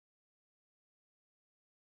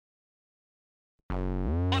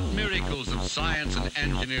What miracles of science and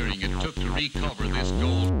engineering it took to recover this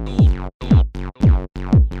gold.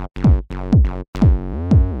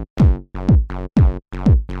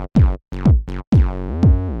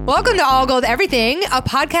 Welcome to All Gold Everything, a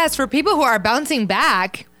podcast for people who are bouncing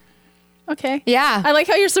back. Okay. Yeah. I like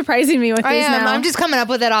how you're surprising me with these now. I'm just coming up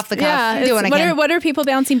with it off the cuff. Yeah. Doing What are people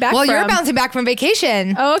bouncing back Well, from? you're bouncing back from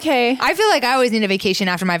vacation. Oh, okay. I feel like I always need a vacation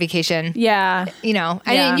after my vacation. Yeah. You know,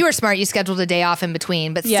 I Yeah. mean, you were smart. You scheduled a day off in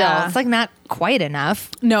between, but still, Yeah. it's like not quite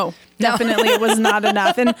enough. No, definitely it was not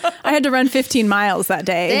enough. And I had to run 15 miles that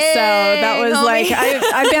day. So that was Dang, like,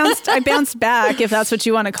 homie. I bounced back, if that's what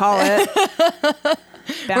you want to call it.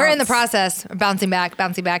 We're in the process of bouncing back.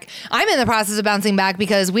 I'm in the process of bouncing back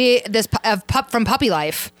because from puppy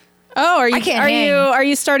life. Oh, I can't hang. are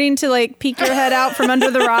you starting to like peek your head out from under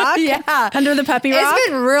the rock? Yeah. Under the puppy rock? It's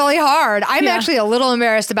been really hard. I'm Yeah. actually a little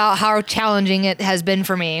embarrassed about how challenging it has been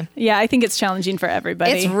for me. Yeah, I think it's challenging for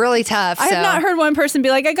everybody. It's really tough. I have not heard one person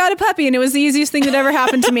be like, I got a puppy and it was the easiest thing that ever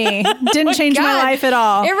happened to me. Didn't change my God. life at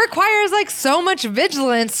all. It requires like so much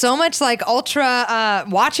vigilance, so much like ultra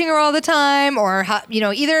watching her all the time, or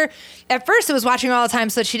either at first it was watching her all the time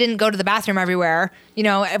so that she didn't go to the bathroom everywhere. You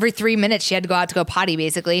know, every 3 minutes she had to go out to go potty,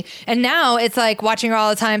 basically. And now it's like watching her all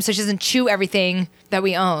the time so she doesn't chew everything that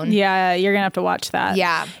we own. Yeah, you're gonna have to watch that.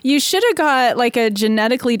 Yeah. You should have got like a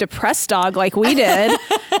genetically depressed dog like we did.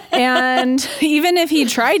 And even if he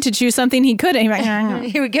tried to chew something, he couldn't. He'd be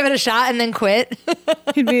like, He would give it a shot and then quit.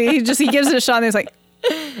 he gives it a shot and he's like,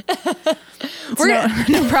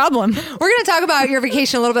 no problem. We're going to talk about your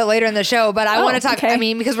vacation a little bit later in the show, but I want to talk,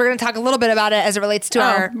 okay. because we're going to talk a little bit about it as it relates to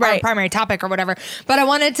our right. primary topic or whatever. But I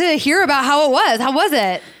wanted to hear about how it was. How was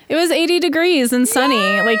it? It was 80 degrees and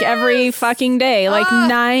sunny, like every fucking day. Like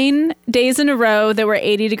 9 days in a row that were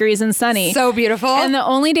 80 degrees and sunny. So beautiful. And the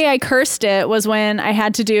only day I cursed it was when I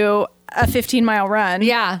had to do a 15-mile run.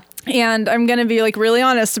 Yeah. And I'm going to be like really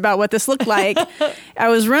honest about what this looked like. I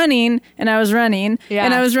was running and I was running Yeah.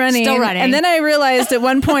 and I was running. Still running. And then I realized at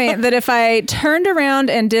one point that if I turned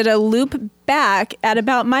around and did a loop back at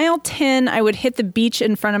about mile 10, I would hit the beach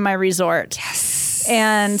in front of my resort. Yes.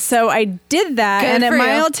 And so I did that. Good and at for you.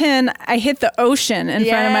 mile 10, I hit the ocean in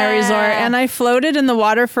front of my resort. And I floated in the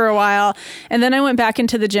water for a while. And then I went back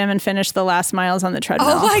into the gym and finished the last miles on the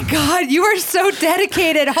treadmill. Oh my God, you are so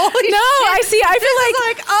dedicated. Holy shit. I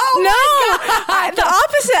feel like oh my God. the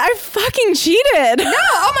opposite. I fucking cheated. No,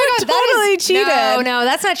 oh my God. Totally cheated. No,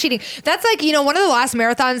 that's not cheating. That's like, one of the last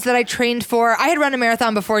marathons that I trained for. I had run a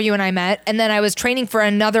marathon before you and I met, and then I was training for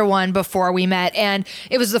another one before we met. And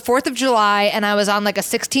it was the 4th of July, and I was on like a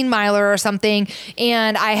 16 miler or something.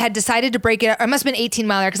 And I had decided to break it. It must have been 18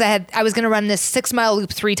 miler because I was going to run this 6 mile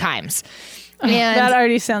loop 3 times. And that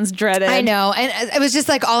already sounds dreaded. I know. And it was just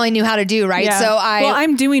like all I knew how to do, right? Yeah. So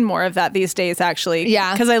I'm doing more of that these days, actually.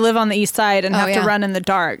 Yeah. Because I live on the east side and have yeah. to run in the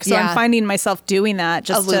dark. So Yeah. I'm finding myself doing that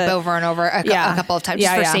just a loop over and over a couple of times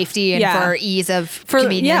just for safety and for ease of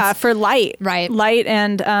convenience. Yeah, for light. Right. Light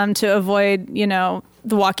and to avoid,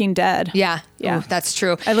 The Walking Dead. Yeah. Yeah. Ooh, that's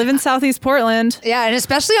true. I live in Southeast Portland. Yeah, and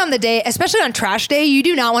especially on trash day, you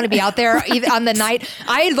do not want to be out there either on the night.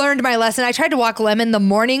 I learned my lesson. I tried to walk Lemon the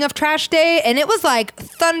morning of trash day, and it was like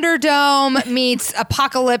Thunderdome meets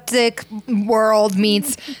apocalyptic world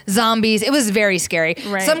meets zombies. It was very scary.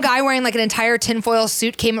 Right. Some guy wearing like an entire tinfoil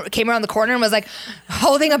suit came around the corner and was like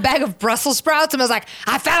holding a bag of Brussels sprouts and was like,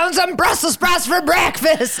 I found some Brussels sprouts for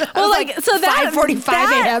breakfast. Well, like, so that 5:45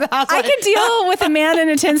 a.m. I could deal with a man in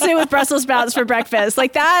a tin suit with Brussels sprouts for breakfast.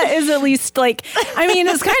 Like that is at least like, I mean,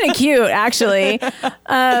 it's kind of cute actually.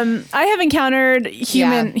 I have encountered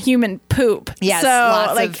human poop. Yes, so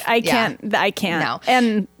lots like of- I can't. No.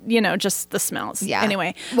 And just the smells. Yeah.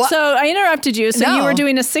 Anyway, Well- so I interrupted you. So No. you were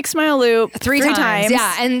doing a 6 mile loop Three times.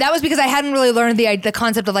 Yeah. And that was because I hadn't really learned the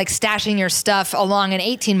concept of like stashing your stuff along an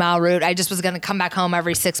 18 mile route. I just was going to come back home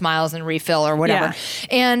every 6 miles and refill or whatever.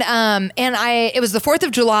 Yeah. And it was the 4th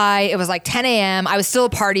of July. It was like 10 a.m. I was still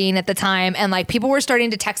partying at the time. And like people were starting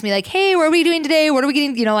to text me like, hey, what are we doing today? What are we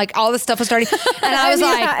getting? Like all this stuff was starting. And I was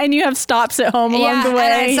and you have stops at home along the way.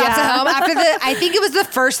 And I stopped at home after I think it was the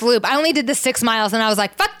first loop. I only did the 6 miles and I was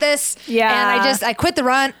like, fuck this. Yeah. And I quit the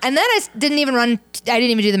run. And then I didn't even run. I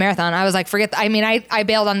didn't even do the marathon. I was like, forget. I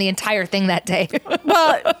bailed on the entire thing that day.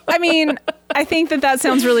 Well, I mean, I think that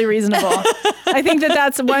sounds really reasonable. I think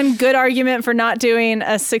that's one good argument for not doing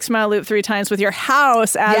a 6 mile loop 3 times with your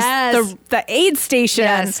house as the aid station.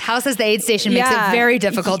 Yes, house as the aid station makes it very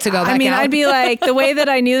difficult to go back out. I'd be like, the way that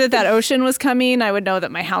I knew that ocean was coming, I would know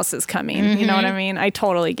that my house is coming. You know what I mean? I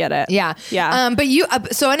totally get it. Yeah. Yeah. But you,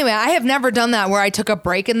 so anyway, I have never done that where I took a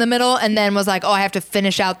break in the middle and then was like, oh, I have to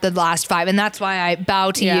finish out the last 5. And that's why I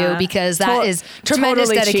bow to you, because that is tremendous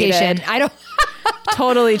dedication. Cheated. I don't.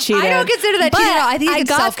 Totally cheated. I don't consider that cheating at all. I think it's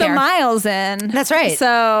got self-care. the miles in. That's right. So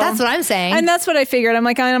that's what I'm saying. And that's what I figured. I'm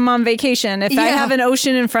like, I'm on vacation. If I have an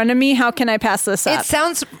ocean in front of me, how can I pass this up? It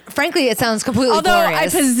sounds completely Although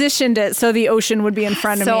glorious. I positioned it so the ocean would be in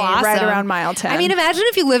front of me right around mile 10. I mean, imagine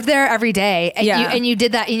if you lived there every day and you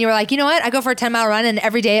did that and you were like, you know what? I go for a 10-mile run and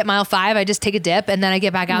every day at mile 5, I just take a dip and then I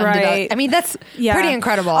get back out and do that. I mean, that's pretty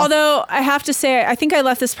incredible. Although I have to say, I think I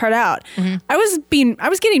left this part out. I was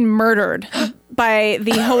getting murdered by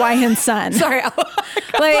the Hawaiian sun. Sorry.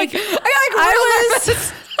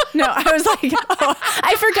 No, I was like,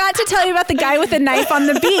 I forgot to tell you about the guy with the knife on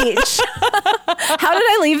the beach. How did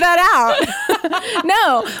I leave that out?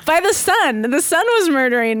 No, by the sun. The sun was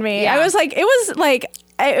murdering me. Yeah.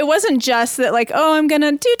 It wasn't just that like, oh, I'm going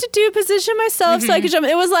to position myself so I can jump.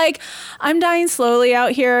 It was like, I'm dying slowly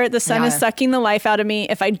out here. The sun is sucking the life out of me.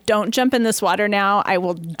 If I don't jump in this water now, I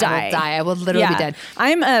will die. I will literally be dead.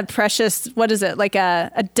 I'm a precious, what is it? Like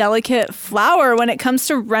a delicate flower when it comes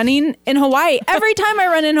to running in Hawaii. Every time I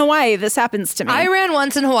run in Hawaii, this happens to me. I ran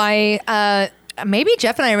once in Hawaii. Maybe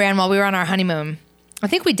Jeff and I ran while we were on our honeymoon. I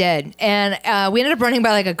think we did, and we ended up running by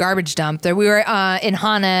like a garbage dump. There we were in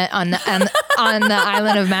Hana on the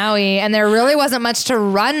island of Maui, and there really wasn't much to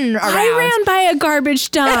run around. I ran by a garbage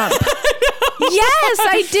dump. Yes,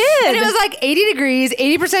 I did. And it was like 80 degrees,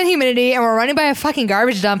 80% humidity, and we're running by a fucking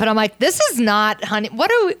garbage dump. And I'm like, this is not honey.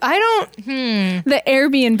 What are we? The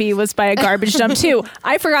Airbnb was by a garbage dump too.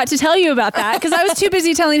 I forgot to tell you about that because I was too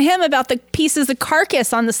busy telling him about the pieces of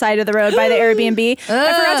carcass on the side of the road by the Airbnb.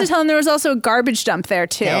 I forgot to tell him there was also a garbage dump there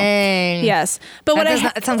too. Dang. Yes. But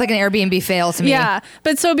it sounds like an Airbnb fail to me. Yeah.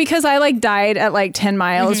 But so because I like died at like 10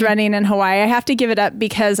 miles running in Hawaii, I have to give it up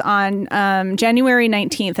because on January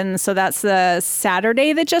 19th, and so that's the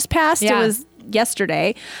Saturday that just passed. Yeah. It was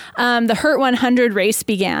yesterday. The Hurt 100 race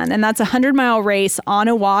began, and that's a 100-mile race on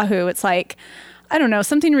Oahu. It's like, I don't know,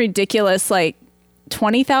 something ridiculous, like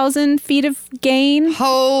 20,000 feet of gain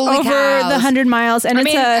over the 100 miles. And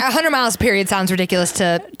 100 miles period sounds ridiculous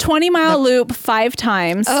to 20-mile loop 5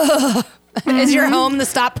 times. Is your home the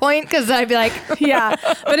stop point? Because I'd be like, yeah.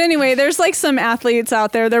 But anyway, there's like some athletes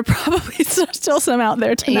out there. There are probably still some out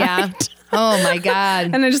there tonight. Yeah. Oh my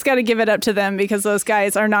God. And I just got to give it up to them because those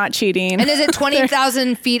guys are not cheating. And is it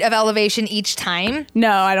 20,000 feet of elevation each time? No,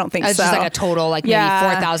 I don't think so. It's just like a total, like maybe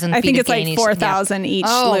 4,000 feet. I think it's like 4,000 each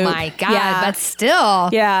loop. Oh my God. Yeah. But still.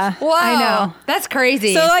 Yeah. Whoa. I know. That's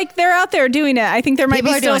crazy. So like they're out there doing it. I think there might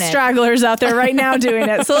be still stragglers out there right now doing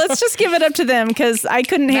it. So let's just give it up to them because I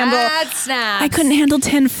couldn't handle. I couldn't handle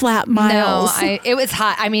 10 flat miles. No, it was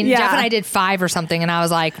hot. I mean, Jeff and I did 5 or something, and I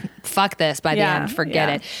was like, "Fuck this!" By the end,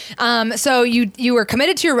 forget it. So you were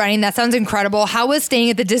committed to your running. That sounds incredible. How was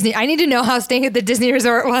staying at the Disney? I need to know how staying at the Disney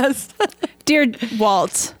Resort was. Dear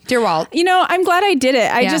Walt. You know, I'm glad I did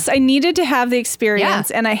it. I needed to have the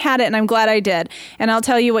experience and I had it and I'm glad I did. And I'll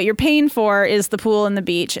tell you what you're paying for is the pool and the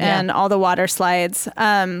beach and all the water slides.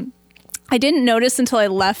 I didn't notice until I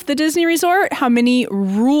left the Disney Resort how many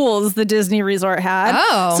rules the Disney Resort had.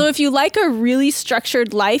 Oh. So if you like a really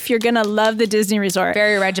structured life, you're going to love the Disney Resort.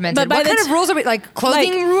 Very regimented. But what kind of rules are we, like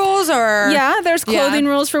clothing rules or? Yeah, there's clothing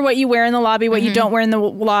rules for what you wear in the lobby, what you don't wear in the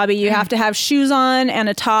lobby. You have to have shoes on and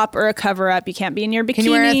a top or a cover up. You can't be in your bikini. Can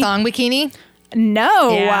you wear a thong bikini?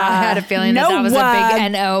 No. Yeah, I had a feeling that was a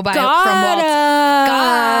big NO from Walt.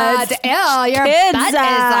 God. Ew, your butt is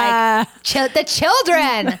like the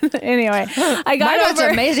children. Anyway, I got my butt's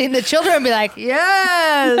amazing. The children would be like,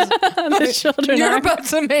 yes. The children Your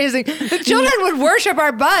butt's amazing. The children would worship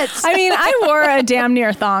our butts. I mean, I wore a damn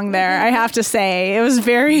near thong there, I have to say. It was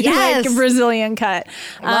very like Brazilian cut.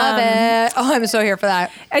 Love it. Oh, I'm so here for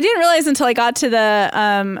that. I didn't realize until I got to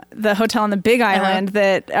the hotel on the Big Island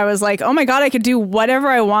that I was like, oh my God, I could do whatever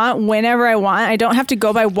I want, whenever I want. I don't have to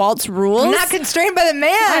go by Walt's rules. I'm not constrained by the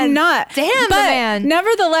man. I'm not. Damn, but the man.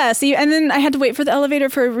 Nevertheless, and then I had to wait for the elevator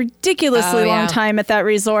for a ridiculously long time at that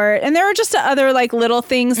resort. And there were just other like little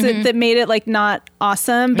things that made it like not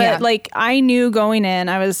awesome. But like I knew going in,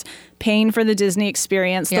 I was paying for the Disney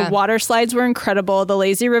experience. The water slides were incredible. The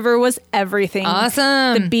lazy river was everything.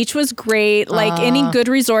 Awesome. The beach was great. Like any good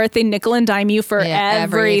resort, they nickel and dime you for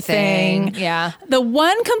everything. Yeah. The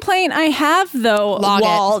one complaint I have though,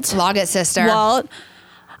 Log it, sister. Walt,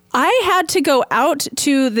 I had to go out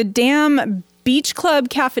to the damn beach club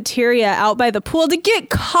cafeteria out by the pool to get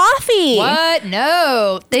coffee. What?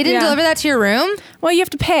 No. They didn't Yeah. deliver that to your room? Well, you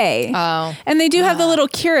have to pay. Oh. And they do have the little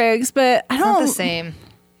Keurigs, but I Not don't. the same.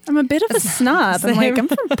 I'm a bit of a snob. I'm like, I'm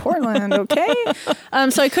from Portland, okay?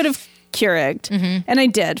 So I could have Keurigged, and I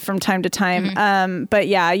did from time to time. But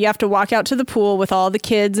yeah, you have to walk out to the pool with all the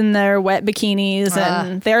kids in their wet bikinis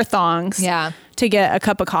and their thongs. Yeah. To get a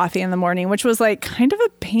cup of coffee in the morning, which was like kind of a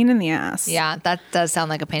pain in the ass. Yeah, that does sound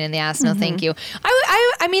like a pain in the ass. No, thank you.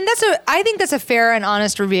 I mean, I think that's a fair and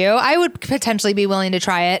honest review. I would potentially be willing to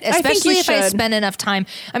try it, especially if I should. spend enough time.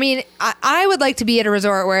 I mean, I would like to be at a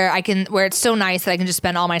resort where where it's so nice that I can just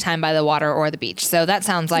spend all my time by the water or the beach. So that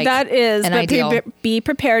sounds like That is, an but ideal. be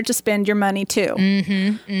prepared to spend your money too.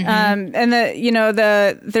 And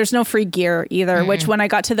there's no free gear either. Which when I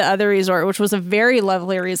got to the other resort, which was a very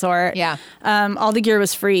lovely resort, Yeah. all the gear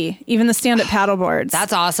was free, even the stand-up paddle boards.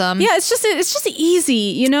 That's awesome. Yeah, it's just easy,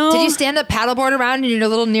 you know. Did you stand up paddleboard around in your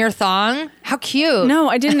little near thong? How cute. No,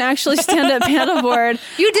 I didn't actually stand up paddleboard.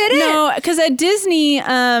 You did it? No, because at Disney,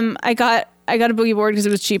 I got a boogie board because it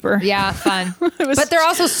was cheaper. Yeah, fun. was- But they're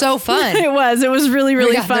also so fun. It was really,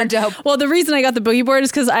 really Yeah, fun. they're dope. Well, the reason I got the boogie board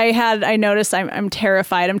is because I noticed I'm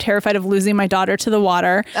terrified. I'm terrified of losing my daughter to the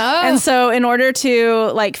water. Oh. And so in order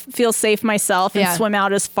to like feel safe myself and Yeah. swim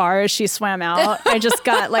out as far as she swam out, I just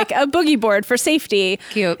got like a boogie board for safety.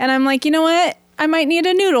 Cute. And I'm like, you know what? I might need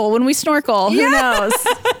a noodle when we snorkel. Who knows?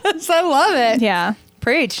 I love it. Yeah.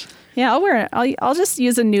 Preach. Yeah, I'll wear it. I'll just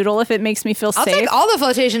use a noodle if it makes me feel I'll safe. take all the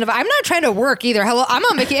flotation. I'm not trying to work either. Hello, I'm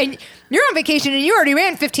on vacation. You're on vacation and you already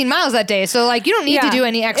ran 15 miles that day. So like you don't need to do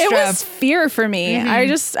any extra. It was fear for me.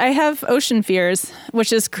 I have ocean fears,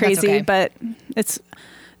 which is crazy, okay. but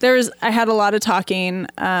I had a lot of talking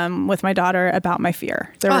with my daughter about my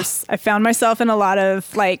fear. I found myself in a lot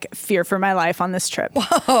of like fear for my life on this trip.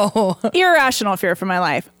 Whoa. Irrational fear for my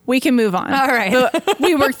life. We can move on. All right. But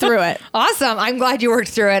we worked through it. Awesome. I'm glad you worked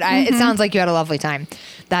through it. It sounds like you had a lovely time.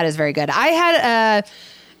 That is very good. I had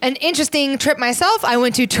an interesting trip myself. I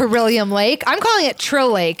went to Trillium Lake. I'm calling it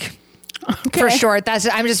Trill Lake. For short.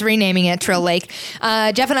 I'm just renaming it Trill Lake.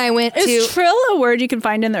 Jeff and I went to... Is trill a word you can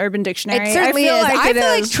find in the Urban Dictionary? It certainly is. I feel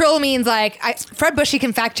like is. trill means like... Fred Bushy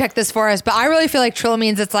can fact check this for us, but I really feel like trill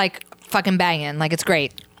means it's like fucking banging. Like it's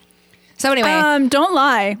great. So anyway... Don't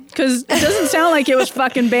lie, because it doesn't sound like it was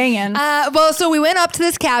fucking banging. well, so we went up to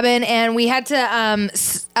this cabin and we had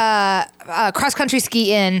to cross-country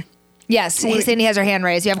ski in. Yes, Sandy has her hand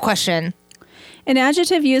raised. You have a question. An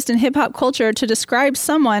adjective used in hip-hop culture to describe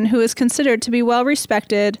someone who is considered to be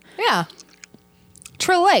well-respected. Yeah.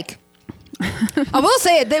 Trill Lake. I will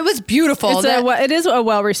say it was beautiful. It is a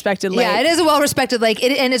well-respected lake. Yeah, it is a well-respected lake,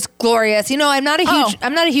 and it's glorious. You know, I'm not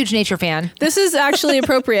a huge nature fan. This is actually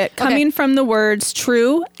appropriate, coming from the words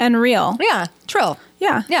true and real. Yeah, Trill.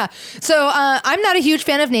 Yeah. Yeah. So I'm not a huge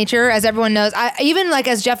fan of nature, as everyone knows. Even like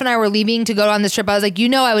as Jeff and I were leaving to go on this trip, I was like,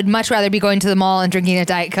 I would much rather be going to the mall and drinking a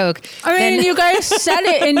Diet Coke. I mean, you guys said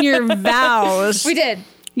it in your vows. We did.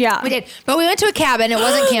 Yeah. We did. But we went to a cabin. It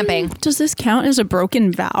wasn't camping. Does this count as a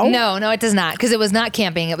broken vow? No, it does not, because it was not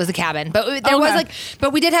camping. It was a cabin. But there was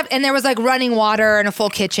but we did have, and there was like running water and a full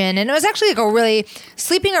kitchen, and it was actually like a really,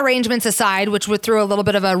 sleeping arrangements aside, which would throw a little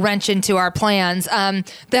bit of a wrench into our plans.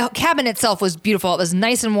 The cabin itself was beautiful. It was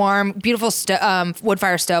nice and warm, beautiful wood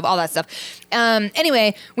fire stove, all that stuff.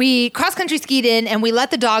 Anyway, we cross country skied in, and we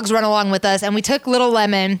let the dogs run along with us, and we took Little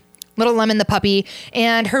Lemon the puppy,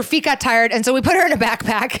 and her feet got tired, and so we put her in a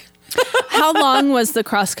backpack. How long was the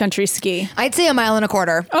cross-country ski? I'd say 1.25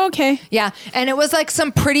 miles. Okay. Yeah, and it was like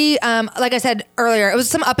some pretty, like I said earlier, it was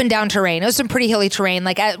some up and down terrain. It was some pretty hilly terrain.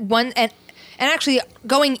 Like at one, and actually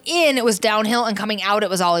going in, it was downhill, and coming out, it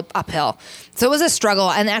was all uphill. So it was a struggle.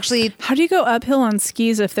 And actually, How do you go uphill on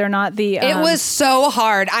skis if they're not the... it was so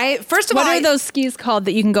hard. What are those skis called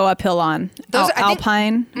that you can go uphill on? Those are, I think-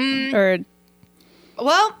 Alpine? Or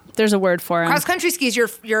well, there's a word for them. cross country skis,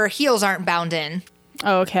 your heels aren't bound in.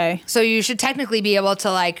 Oh, okay. So you should technically be able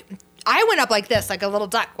to like, I went up like this, like a little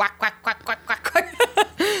duck, quack, quack, quack, quack, quack, quack.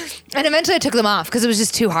 And eventually I took them off because it was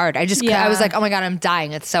just too hard. I was like, oh my God, I'm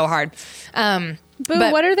dying. It's so hard.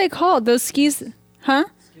 But what are they called? Those skis? Huh?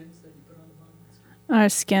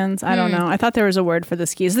 Skins. I don't know. I thought there was a word for the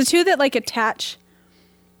skis. The two that like attach.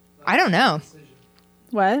 I don't know.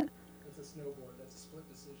 What? That's a snowboard. That's a split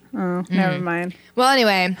decision. Oh, never mind. Well,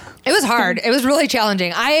 anyway, it was hard. It was really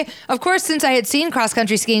challenging. Of course, since I had seen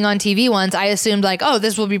cross-country skiing on TV once, I assumed like, oh,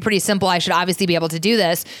 this will be pretty simple. I should obviously be able to do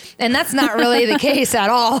this. And that's not really the case at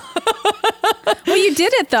all. Well, you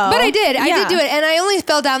did it though. But I did. I Yeah. did do it. And I only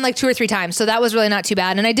fell down like 2 or 3 times. So that was really not too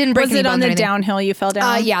bad. And I didn't break Was any it bones on or the anything. downhill you fell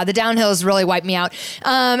down? Yeah, the downhills really wiped me out.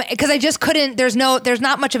 Because I just couldn't, there's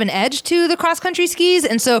not much of an edge to the cross-country skis.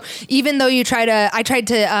 And so even though I tried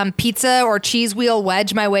to pizza or cheese wheel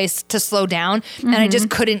wedge my way to slow down, and I just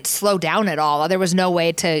couldn't slow down at all. There was no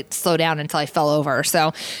way to slow down until I fell over.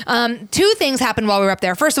 So 2 things happened while we were up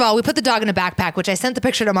there. First of all, we put the dog in a backpack, which I sent the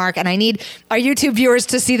picture to Mark, and I need our YouTube viewers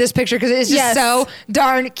to see this picture because it's just Yes. so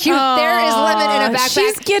darn cute. There is Lemon in a backpack.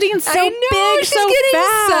 She's getting so I know, big she's so getting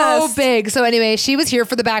fast. so big. So anyway, she was here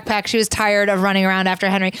for the backpack. She was tired of running around after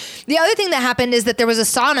Henry. The other thing that happened is that there was a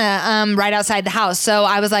sauna right outside the house. So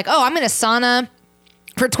I was like, oh, I'm going to sauna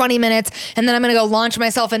for 20 minutes, and then I'm going to go launch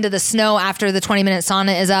myself into the snow after the 20-minute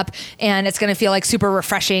sauna is up, and it's going to feel like super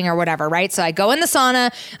refreshing or whatever, right? So I go in the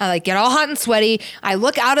sauna, I like get all hot and sweaty.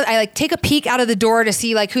 I take a peek out of the door to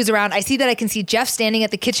see like who's around. I see that I can see Jeff standing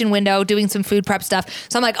at the kitchen window doing some food prep stuff.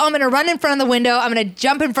 So I'm like, oh, I'm going to run in front of the window. I'm going to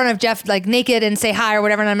jump in front of Jeff like naked and say hi or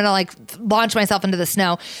whatever, and I'm going to like launch myself into the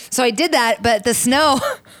snow. So I did that, but the snow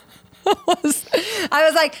I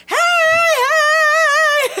was like, hey,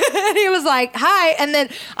 and he was like, hi. And then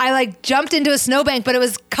I like jumped into a snowbank, but it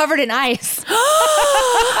was covered in ice.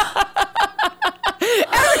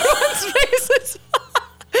 Everyone's faces.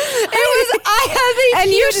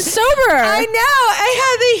 You're sober. I know. I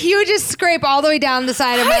had the hugest scrape all the way down the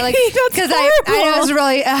side of my like because I know it was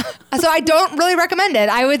really so I don't really recommend it.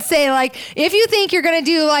 I would say like if you think you're gonna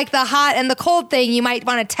do like the hot and the cold thing, you might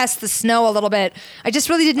want to test the snow a little bit. I just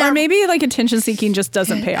really did not. Or maybe like attention seeking just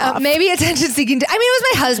doesn't pay off. Maybe attention seeking. I mean, it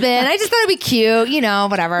was my husband. I just thought it'd be cute,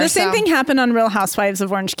 whatever. The same thing happened on Real Housewives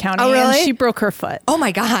of Orange County. Oh, really? And she broke her foot. Oh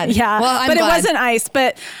my God. Yeah. Well, I'm but glad. it wasn't ice.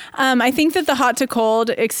 But I think that the hot to cold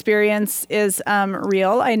experience is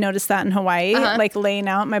real. I noticed that in Hawaii. Like laying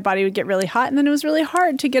out, my body would get really hot, and then it was really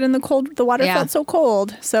hard to get in the cold. The water felt so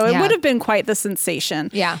cold. So it would have been quite the sensation.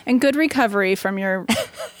 Yeah. And good recovery from your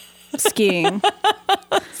skiing.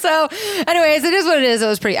 So anyways, it is what it is. It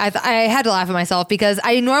was pretty, I had to laugh at myself because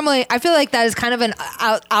I feel like that is kind of an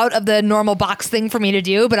out of the normal box thing for me to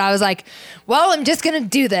do. But I was like, well, I'm just going to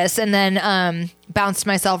do this. And then bounced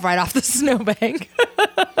myself right off the snowbank.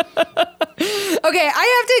 Okay,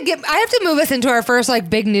 I have to move us into our first like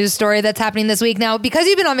big news story that's happening this week. Now, because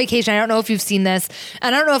you've been on vacation, I don't know if you've seen this,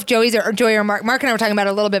 and I don't know if Joey or Mark and I were talking about it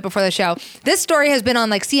a little bit before the show. This story has been on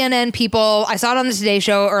like CNN, People. I saw it on the Today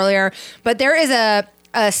Show earlier, but there is a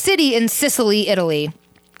city in Sicily, Italy,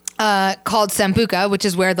 called Sambuca, which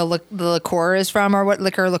is where the liqueur is from, or what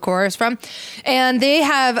liqueur is from. And they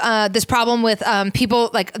have this problem with people,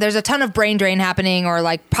 like there's a ton of brain drain happening or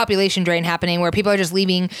like population drain happening where people are just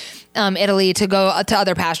leaving Italy to go to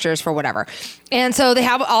other pastures for whatever. And so they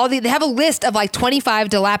have they have a list of like 25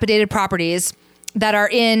 dilapidated properties that are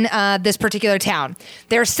in this particular town.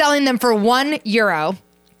 They're selling them for €1.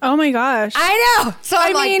 Oh my gosh. I know. So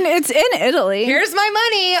I mean, it's in Italy. Here's my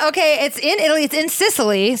money. Okay, it's in Italy. It's in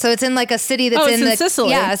Sicily. So it's in like a city that's in Sicily.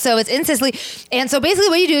 Yeah, so it's in Sicily. And so basically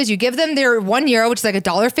what you do is you give them their €1, which is like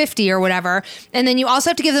 $1.50 or whatever. And then you also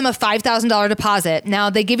have to give them a $5,000 deposit. Now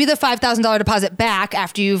they give you the $5,000 deposit back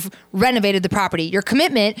after you've renovated the property. Your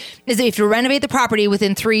commitment is that if you renovate the property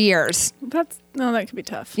within 3 years. That could be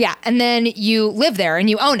tough. Yeah. And then you live there and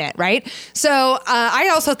you own it, right? So I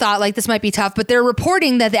also thought like this might be tough, but they're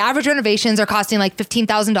reporting that the average renovations are costing like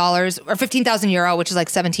 $15,000 or €15,000, which is like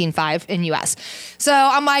 17.5 in US. So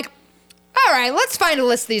I'm like, all right, let's find a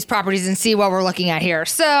list of these properties and see what we're looking at here.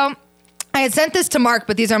 So I had sent this to Mark,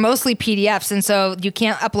 but these are mostly PDFs, and so you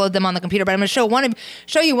can't upload them on the computer. But I'm going to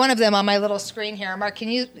show you one of them on my little screen here. Mark, can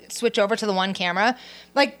you switch over to the one camera?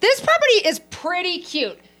 Like this property is pretty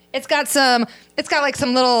cute. It's got like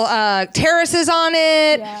some little terraces on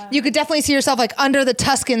it. Yeah. You could definitely see yourself like under the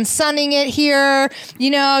Tuscan sunning it here.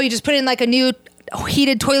 You just put in like a new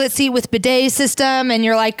heated toilet seat with bidet system and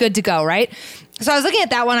you're like good to go, right? So I was looking at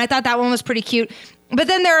that one. I thought that one was pretty cute. But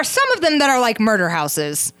then there are some of them that are like murder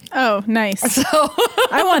houses. Oh, nice. So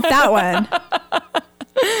I want that one.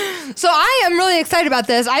 So I am really excited about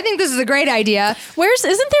this. I think this is a great idea. Isn't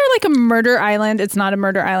there like a murder island? It's not a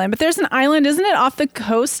murder island, but there's an island, isn't it, off the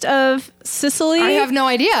coast of Sicily? I have no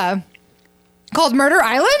idea. Called Murder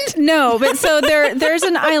Island? No, but so there's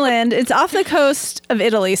an island. It's off the coast of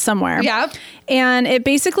Italy somewhere. Yeah. And it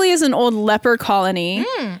basically is an old leper colony.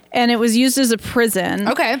 And it was used as a prison.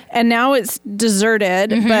 Okay. And now it's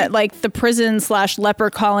deserted, but like the prison / leper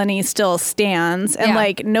colony still stands. And Yeah.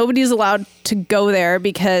 like nobody's allowed to go there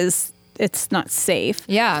because it's not safe.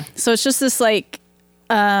 Yeah. So it's just this like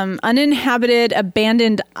uninhabited,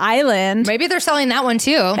 abandoned island. Maybe they're selling that one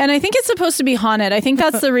too. And I think it's supposed to be haunted. I think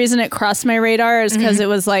that's the reason it crossed my radar is because it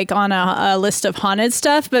was like on a list of haunted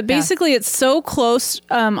stuff. But basically, it's so close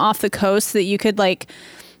off the coast that you could like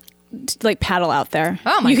paddle out there.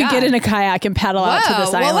 Oh my You could God. get in a kayak and paddle out to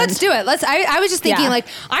this island. Well, let's do it. I was just thinking, Yeah. like,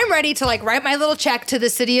 I'm ready to like write my little check to the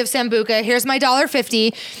city of Sambuca. Here's my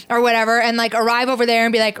 $1.50 or whatever, and like arrive over there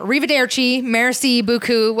and be like, Arrivederci, merci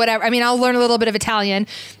beaucoup, whatever. I mean, I'll learn a little bit of Italian,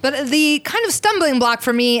 but the kind of stumbling block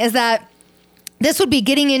for me is that this would be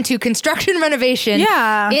getting into construction renovation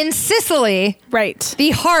in Sicily, Right.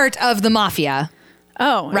 the heart of the mafia.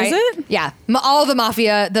 Oh, Right? is it? Yeah. All the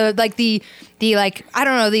mafia, the like, I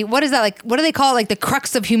don't know, what is that? Like, what do they call it? Like the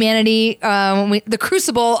crux of humanity, the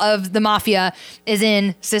crucible of the mafia is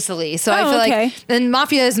in Sicily. So I feel like the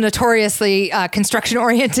mafia is notoriously construction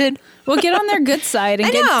oriented. Well, get on their good side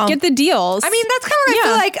and get the deals. I mean, that's kind of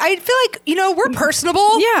what I feel like, you know, we're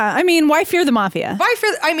personable. Yeah. I mean, why fear the mafia? Why?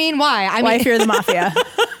 Why fear the mafia?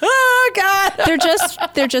 Oh, God.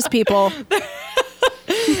 They're just people.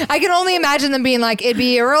 I can only imagine them being like, it'd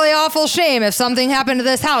be a really awful shame if something happened to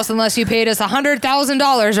this house unless you paid us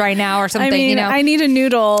 $100,000 right now or something. I mean, you know? I need a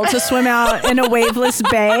noodle to swim out in a waveless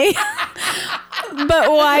bay.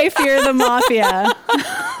 But why fear the mafia?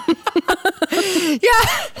 Yeah.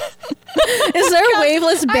 Is there a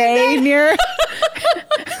waveless bay near?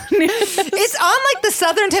 It's on like the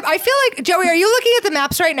southern tip. I feel like, Joey, are you looking at the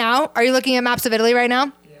maps right now? Are you looking at maps of Italy right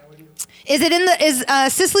now? Is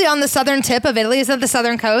Sicily on the southern tip of Italy? Is that the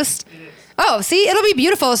southern coast? It is. Oh, see, it'll be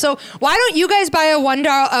beautiful. So why don't you guys buy a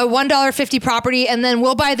 $1.50 property and then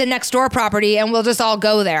we'll buy the next door property and we'll just all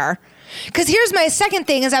go there? Because here's my second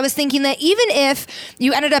thing is I was thinking that even if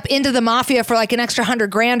you ended up into the mafia for like an extra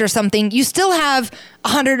 $100,000 or something, you still have a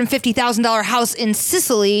 $150,000 house in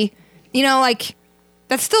Sicily. You know, like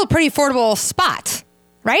that's still a pretty affordable spot,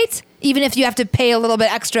 right? Even if you have to pay a little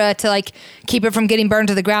bit extra to like keep it from getting burned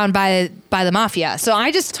to the ground by the mafia. So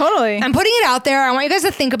I'm putting it out there. I want you guys to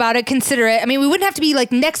think about it, consider it. I mean, we wouldn't have to be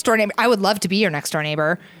like next door neighbor. I would love to be your next door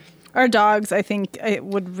neighbor. Our dogs, I think,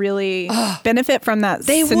 would really benefit from that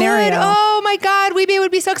scenario. Would. Oh my God, Weebay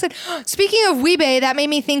would be so excited. Speaking of Weebay, that made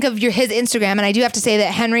me think of his Instagram, and I do have to say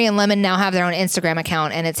that Henry and Lemon now have their own Instagram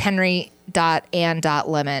account, and it's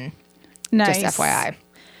henry.and.lemon. Nice. Just FYI.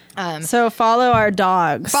 So follow our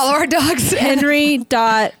dogs.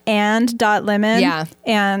 Henry.and.lemon. Yeah.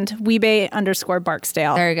 And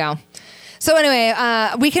Weebay_Barksdale. There you go. So anyway,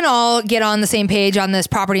 we can all get on the same page on this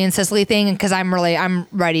property in Sicily thing because I'm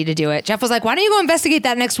ready to do it. Jeff was like, "Why don't you go investigate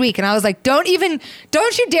that next week?" And I was like, "Don't you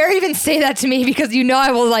dare even say that to me because you know I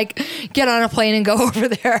will like get on a plane and go over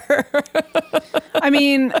there." I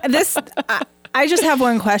mean, I just have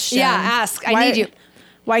one question. Yeah, ask. I need you.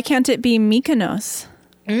 Why can't it be Mykonos?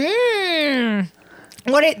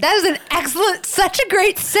 That is such a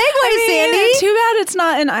great segue, Sandy. Too bad it's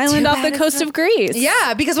not an island off the coast of Greece.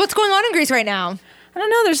 Yeah, because what's going on in Greece right now? I don't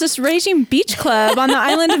know. There's this raging beach club on the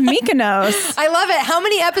island of Mykonos. I love it. How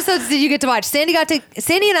many episodes did you get to watch? Sandy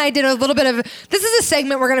and I did a little bit of, this is a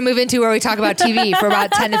segment we're going to move into where we talk about TV for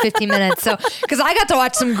about 10 to 15 minutes. So, because I got to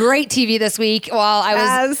watch some great TV this week while I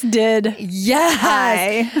was. As did.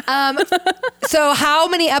 Yes. So how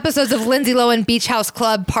many episodes of Lindsay Lohan Beach House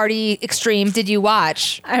Club Party Extreme did you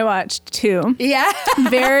watch? I watched 2. Yeah.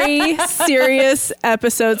 Very serious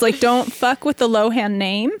episodes. Like, don't fuck with the Lohan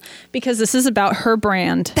name because this is about her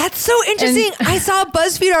brand. That's so interesting. I saw a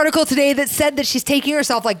BuzzFeed article today that said that she's taking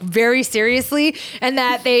herself like very seriously and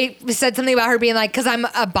that they said something about her being like, because I'm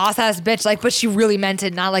a boss ass bitch, like, but she really meant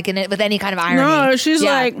it, not like in it with any kind of irony. No, she's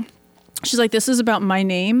like, this is about my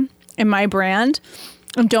name and my brand.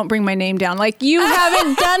 And don't bring my name down. Like, you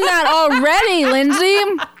haven't done that already, Lindsay.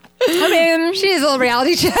 I mean, she needs a little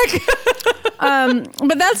reality check.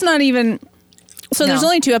 But that's not even. So there's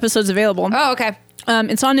only 2 episodes available. Oh, okay.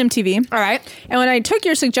 It's on MTV. All right. And when I took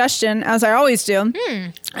your suggestion, as I always do,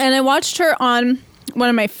 and I watched her on one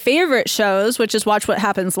of my favorite shows, which is Watch What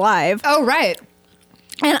Happens Live. Oh, right.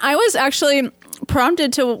 And I was actually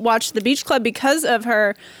prompted to watch The Beach Club because of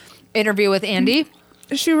her interview with Andy.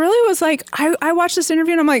 She really was like, I watched this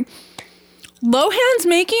interview and I'm like, Lohan's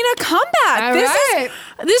making a comeback. All this right.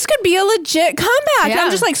 this could be a legit comeback. Yeah.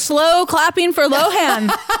 I'm just like slow clapping for Lohan.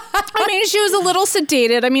 I mean, she was a little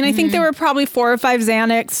sedated. I mean, I think there were probably 4 or 5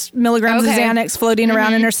 milligrams Okay. of Xanax floating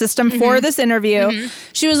around in her system for this interview.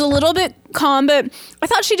 She was a little bit calm, but I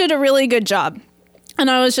thought she did a really good job. And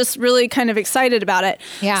I was just really kind of excited about it.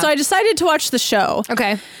 Yeah. So I decided to watch the show.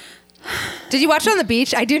 Okay. Did you watch it on the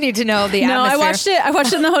beach? I do need to know the No, atmosphere. I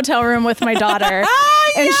watched it in the hotel room with my daughter.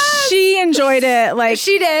 And she enjoyed it like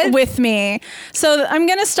She did? with me. So I'm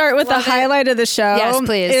going to start with Love the it. highlight of the show. Yes,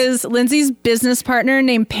 please. Is Lindsay's business partner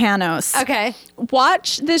named Panos. Okay.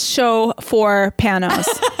 Watch this show for Panos.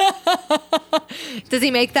 Does he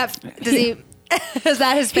make that? Does he? Is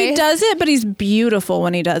that his face? He does it, but he's beautiful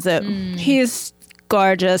when he does it. He's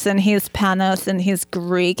gorgeous, and he's Panos, and he's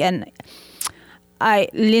Greek, and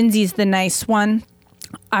Lindsay's the nice one.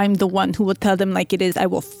 I'm the one who will tell them like it is. I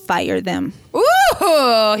will fire them.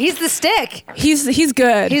 Ooh, he's the stick. He's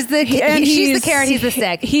good. She's the carrot. He's the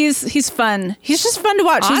stick. He's fun. He's just fun to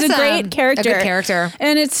watch. He's a Awesome. great character. A good character.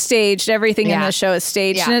 And it's staged. Everything in Yeah. the show is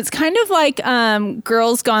staged. Yeah. And it's kind of like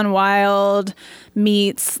Girls Gone Wild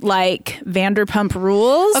meets like Vanderpump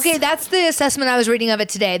Rules. Okay, that's the assessment I was reading of it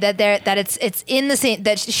today. That it's in the same,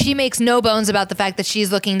 that she makes no bones about the fact that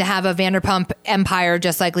she's looking to have a Vanderpump empire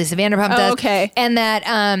just like Lisa Vanderpump does. Okay. And that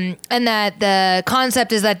the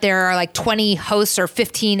concept is that there are like 20 hosts or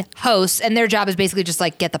 15 hosts, and their job is basically just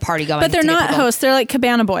like get the party going. But they're to get not people- hosts. They're like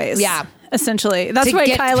Cabana Boys. Yeah. Essentially. That's To why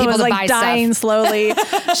get Kyla people was to buy like stuff. dying slowly.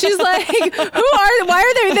 She's like, why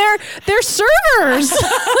are they there? They're servers.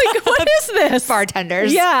 Like, what is this?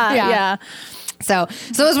 bartenders. Yeah. So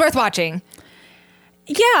it was worth watching.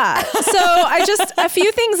 Yeah. So a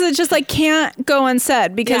few things that just like can't go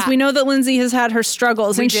unsaid because Yeah. we know that Lindsay has had her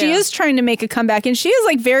struggles and she do. is trying to make a comeback and she is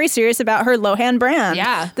like very serious about her Lohan brand.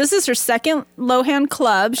 Yeah. This is her second Lohan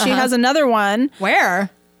club. She has another one Where?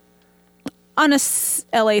 on a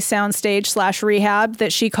LA soundstage / rehab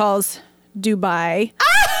that she calls Dubai.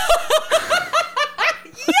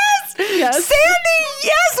 Yes. Sandy,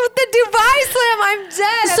 yes, with the Dubai Slam. I'm dead.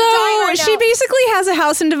 I'm dying So right she now. basically has a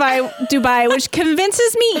house in Dubai, which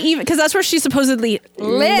convinces me even because that's where she supposedly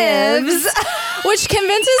lives. which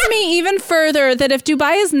convinces me even further that if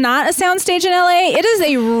Dubai is not a soundstage in LA, it is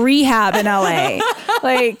a rehab in LA.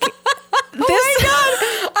 Like this. Oh my God,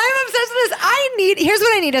 I'm obsessed with this. Here's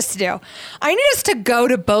what I need us to do. I need us to go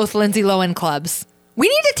to both Lindsay Lohan clubs. We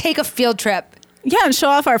need to take a field trip. Yeah, and show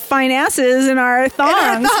off our fine asses and our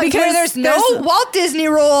thongs Where there's no Walt Disney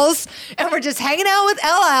rules, and we're just hanging out with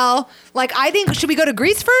LL. Like, I think, should we go to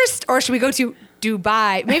Greece first, or should we go to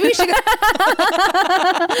Dubai? Maybe we should go.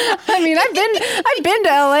 I mean, I've been to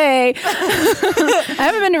LA. I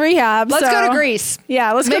haven't been to rehab. Let's so- go to Greece.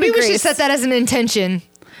 Yeah, let's Maybe go to we Greece. should set that as an intention.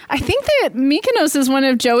 I think that Mykonos is one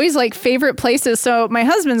of Joey's like favorite places. So my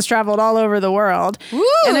husband's traveled all over the world, Ooh.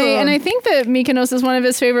 and I think that Mykonos is one of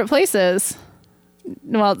his favorite places.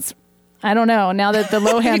 Well, I don't know. Now that the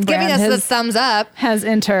Lohan He's giving brand us the has, thumbs up. has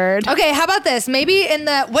entered. Okay, how about this? Maybe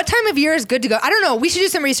what time of year is good to go? I don't know. We should do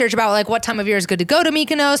some research about like what time of year is good to go to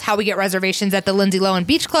Mykonos, how we get reservations at the Lindsay Lohan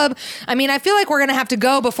Beach Club. I mean, I feel like we're going to have to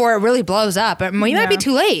go before it really blows up. We might be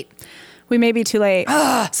too late. We may be too late.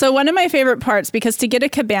 So one of my favorite parts, because to get a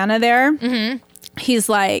cabana there, he's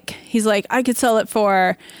like, I could sell it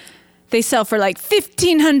for. They sell for like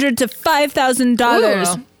 $1,500 to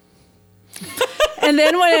 $5,000. Ooh. And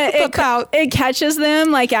then when it catches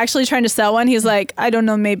them, like actually trying to sell one, he's like, I don't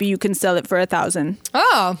know, maybe you can sell it for $1,000.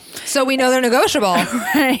 Oh, so we know they're negotiable.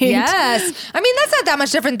 Right? Yes. I mean, that's not that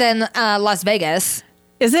much different than Las Vegas.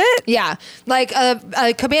 Is it? Yeah. Like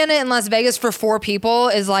a cabana in Las Vegas for 4 people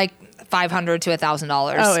is like $500 to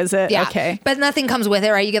 $1,000. Oh, is it? Yeah. Okay. But nothing comes with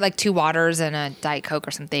it, right? You get like 2 waters and a Diet Coke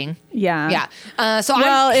or something. Yeah. Yeah. So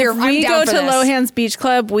Well, I'm here. if we I'm go down to for this. Lohan's Beach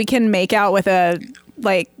Club, we can make out with a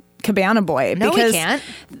like cabana boy. No, because, we can't.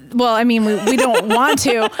 Well, I mean, we don't want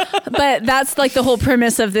to, but that's like the whole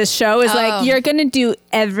premise of this show is Oh. like, you're going to do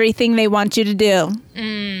everything they want you to do.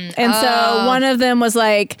 And so one of them was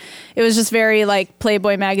like, it was just very like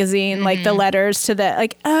Playboy magazine, like the letters to the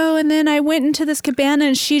like, oh, and then I went into this cabana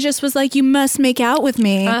and she just was like, you must make out with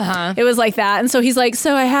me. It was like that. And so he's like,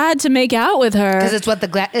 so I had to make out with her. Because it's what the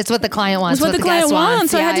client wants. It's what the client guest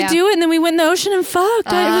wants. So I had to do it. And then we went in the ocean and fucked.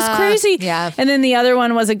 It was crazy. Yeah. And then the other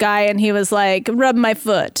one was a guy and he was like, rub my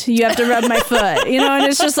foot. You have to rub my foot. You know, and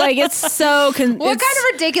it's just like, it's so... What kind of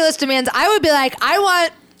ridiculous demands? I would be like, I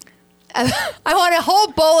want I want a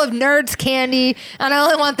whole bowl of Nerds candy, and I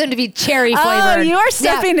only want them to be cherry flavored. Oh, you are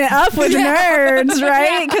stepping it up with Nerds,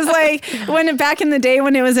 right? Because like back in the day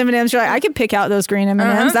when it was M&Ms, you're like, I could pick out those green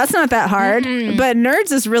M&Ms. That's not that hard. But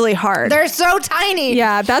Nerds is really hard. They're so tiny.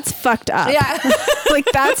 Yeah, that's fucked up. Yeah. Like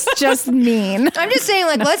that's just mean. I'm just saying,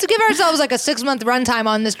 like, let's give ourselves like a 6-month runtime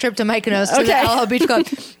on this trip to Mykonos to the LL Beach Club,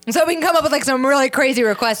 so we can come up with like some really crazy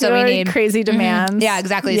requests that we need. Crazy demands. Yeah,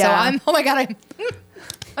 exactly. Yeah. So oh my God,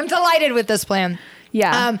 I'm delighted with this plan.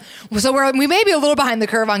 Yeah. So we may be a little behind the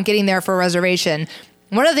curve on getting there for a reservation.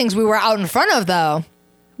 One of the things we were out in front of, though,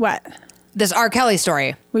 What? this R. Kelly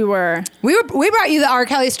story. We brought you the R.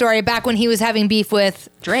 Kelly story back when he was having beef with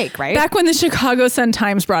Drake, right? back when the Chicago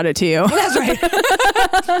Sun-Times brought it to you. That's right.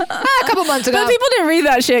 A couple months ago. But people didn't read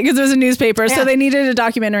that shit because it was a newspaper, so Yeah. they needed a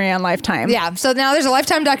documentary on Lifetime. Yeah. So now there's a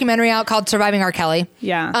Lifetime documentary out called Surviving R. Kelly.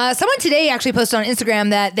 Yeah. Someone today actually posted on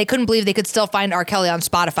Instagram that they couldn't believe they could still find R. Kelly on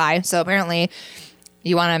Spotify. So apparently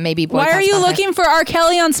you want to maybe boycott Why are you Spotify. looking for R.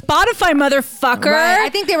 Kelly on Spotify, motherfucker? Right. I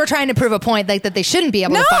think they were trying to prove a point, like that they shouldn't be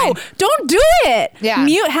able to No, find. don't do it. Yeah.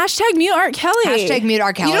 Mute R. Kelly. Hashtag mute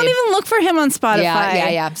R. Kelly. You don't even look for him on Spotify.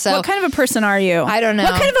 Yeah. So what kind of a person are you? I don't know.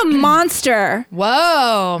 What kind of a monster?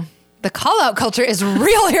 Whoa. The call out culture is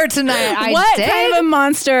real here tonight. What kind of a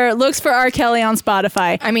monster looks for R. Kelly on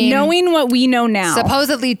Spotify? I mean, knowing what we know now.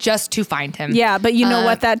 supposedly just to find him. Yeah, but you know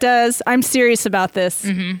what that does? I'm serious about this.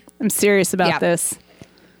 I'm serious about Yeah. this.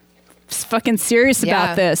 Just fucking serious Yeah.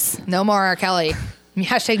 about this. No more R. Kelly.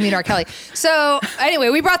 Hashtag mute R. Kelly. So anyway,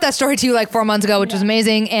 we brought that story to you like 4 months ago, which was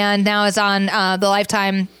amazing. And now it's on the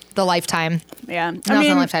Lifetime. Yeah. That was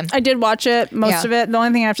on Lifetime. I did watch it, most Yeah. of it. The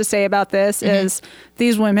only thing I have to say about this is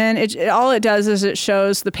these women, all it does is it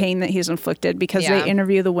shows the pain that he's inflicted because Yeah. they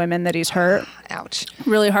interview the women that he's hurt. Ouch.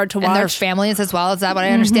 Really hard to watch. And their families as well. Is that what I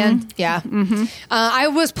understand? Yeah. I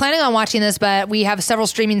was planning on watching this, but we have several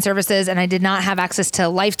streaming services and I did not have access to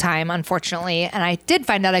Lifetime, unfortunately. And I did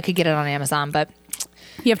find out I could get it on Amazon, but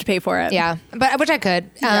You have to pay for it. yeah, but which I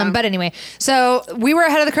could. Yeah. But anyway, so we were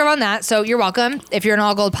ahead of the curve on that. So you're welcome. If you're an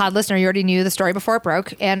All Gold Pod listener, you already knew the story before it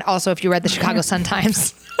broke. And also if you read the Chicago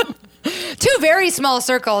Sun-Times. Two very small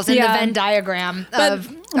circles in the Yeah. Venn diagram But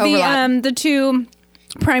of overlap. the two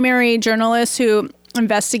primary journalists who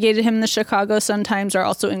investigated him in the Chicago Sun-Times are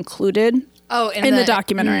also included. in the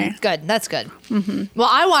documentary. Good. That's good. Well,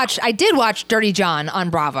 I did watch Dirty John on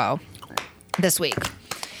Bravo this week.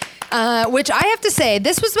 Which I have to say,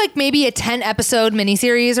 this was like maybe a 10-episode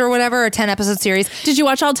miniseries or whatever, a 10-episode series. Did you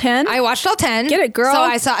watch all 10? I watched all 10. Get it, girl.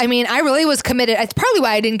 So I really was committed. It's probably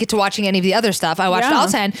why I didn't get to watching any of the other stuff. I watched Yeah. all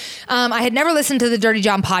 10. I had never listened to the Dirty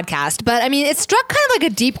John podcast, but I mean, it struck kind of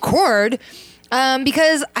like a deep chord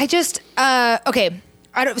because I just,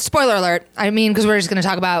 spoiler alert. I mean, because we're just going to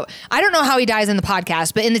talk about, I don't know how he dies in the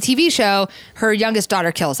podcast, but in the TV show, her youngest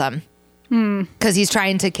daughter kills him because he's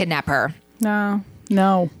trying to kidnap her.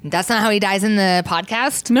 No. That's not how he dies in the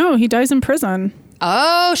podcast? No, he dies in prison.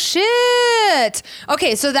 Oh, shit.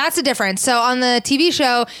 Okay, so that's the difference. So on the TV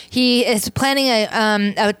show, he is planning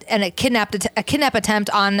a kidnap attempt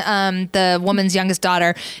on the woman's youngest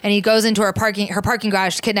daughter, and he goes into her parking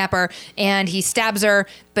garage to kidnap her, and he stabs her,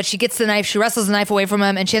 but she gets the knife, she wrestles the knife away from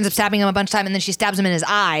him, and she ends up stabbing him a bunch of times, and then she stabs him in his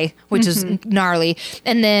eye, which is gnarly.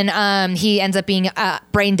 And then he ends up being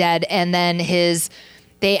brain dead, and then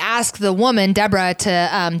they ask the woman, Deborah, to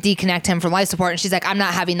deconnect him from life support. And she's like, I'm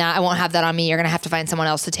not having that. I won't have that on me. You're going to have to find someone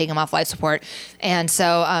else to take him off life support. And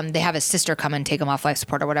so they have his sister come and take him off life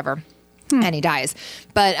support or whatever. And he dies.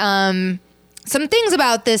 But some things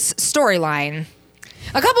about this storyline.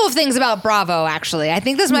 A couple of things about Bravo, actually. I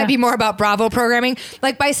think this might be more about Bravo programming.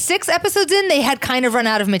 Like by 6 episodes in, they had kind of run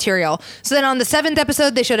out of material. So then on the 7th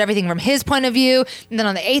episode, they showed everything from his point of view. And then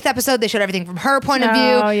on the 8th episode, they showed everything from her point of view.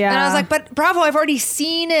 Yeah. And I was like, but Bravo, I've already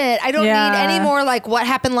seen it. I don't need any more like what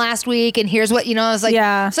happened last week. And here's what, I was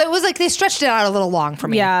like, so it was like they stretched it out a little long for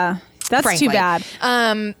me. Yeah. That's frankly. too bad.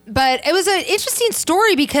 But it was an interesting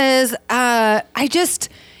story because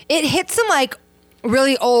it hit some like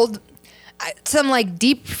really old, some like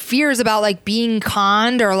deep fears about like being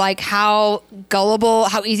conned or like how gullible,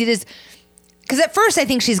 how easy it is. Because at first I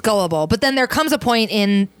think she's gullible, but then there comes a point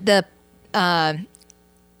in the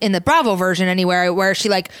Bravo version anywhere where she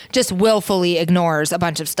like just willfully ignores a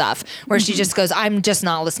bunch of stuff, where she just goes, I'm just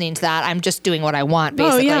not listening to that. I'm just doing what I want,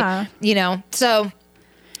 basically. Oh, yeah. So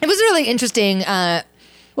it was really interesting.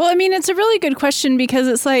 Well, I mean, it's a really good question because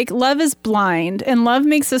it's like love is blind and love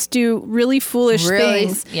makes us do really foolish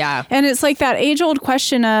things. Yeah. And it's like that age-old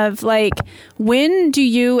question of like, when do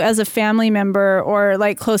you as a family member or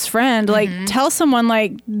like close friend, like tell someone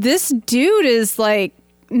like, this dude is like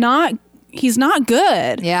he's not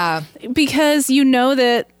good. Yeah. Because you know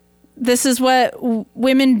that this is what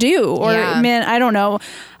women do, or men. I don't know.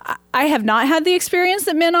 I have not had the experience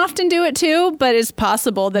that men often do it too, but it's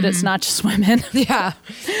possible that it's not just women. Yeah.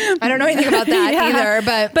 I don't know anything about that either,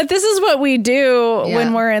 but this is what we do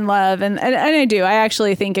when we're in love. And I do. I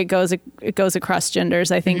actually think it goes across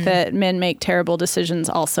genders. I think that men make terrible decisions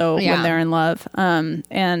also when they're in love. And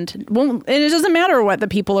it doesn't matter what the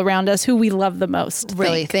people around us who we love the most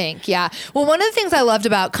really think. Yeah. Well, one of the things I loved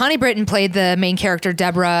about Connie Britton played the main character,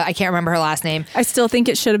 Deborah. I can't remember her last name. I still think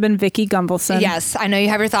it should have been Vicky Gumbelson. Yes. I know you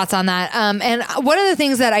have your thoughts on that. And one of the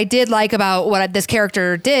things that I did like about what this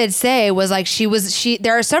character did say was like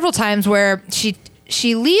there are several times where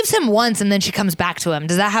she leaves him once and then she comes back to him.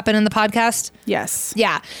 Does that happen in the podcast? Yes.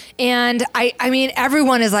 Yeah. And I mean,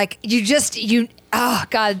 everyone is like, oh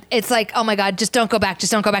God, it's like, oh my God, just don't go back.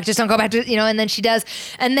 Just don't go back. Just don't go back to, and then she does.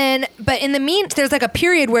 And then, but in the there's like a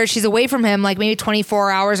period where she's away from him, like maybe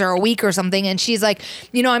 24 hours or a week or something. And she's like,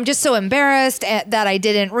 I'm just so embarrassed that I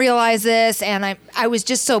didn't realize this. And I was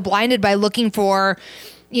just so blinded by looking for,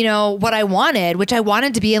 what I wanted, which I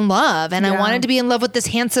wanted to be in love, and I wanted to be in love with this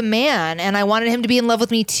handsome man, and I wanted him to be in love with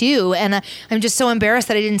me too. And I'm just so embarrassed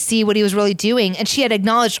that I didn't see what he was really doing. And she had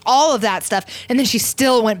acknowledged all of that stuff, and then she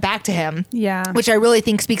still went back to him. Yeah. Which I really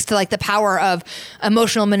think speaks to like the power of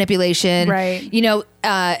emotional manipulation, right?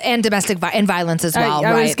 And domestic violence as well.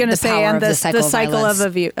 I was going to say, and the cycle of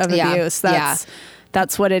abuse.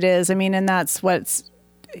 That's what it is. I mean, and that's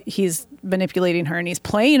he's manipulating her, and he's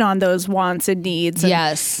playing on those wants and needs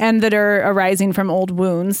and that are arising from old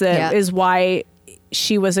wounds. That is why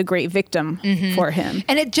she was a great victim for him.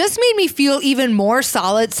 And it just made me feel even more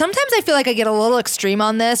solid. Sometimes I feel like I get a little extreme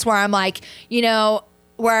on this where I'm like,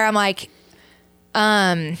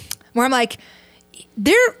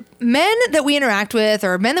 they're men that we interact with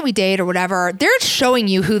or men that we date or whatever, they're showing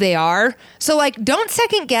you who they are. So like, don't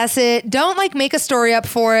second guess it. Don't like make a story up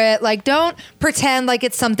for it. Like, don't pretend like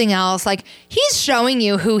it's something else. Like, he's showing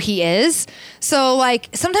you who he is. So like,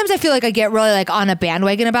 sometimes I feel like I get really like on a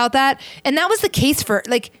bandwagon about that. And that was the case for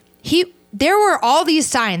like, there were all these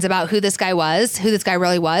signs about who this guy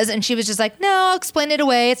really was. And she was just like, no, I'll explain it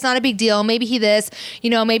away. It's not a big deal. Maybe he this,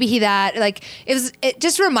 maybe he that. Like, it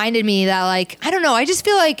just reminded me that like, I don't know. I just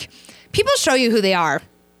feel like people show you who they are.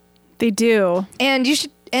 They do. And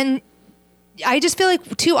I just feel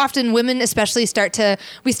like too often women especially start to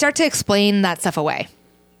explain that stuff away.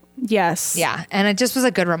 Yes. Yeah. And it just was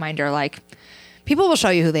a good reminder. Like, people will show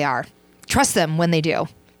you who they are. Trust them when they do.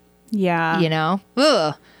 Yeah.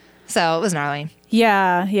 Ugh. So it was gnarly.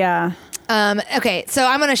 Yeah. Okay, so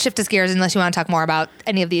I'm going to shift us gears unless you want to talk more about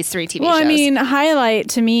any of these three TV shows. Well, I mean, highlight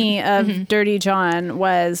to me of Dirty John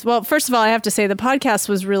was, well, first of all, I have to say the podcast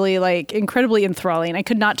was really like incredibly enthralling. I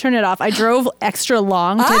could not turn it off. I drove extra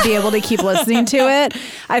long to be able to keep listening to it.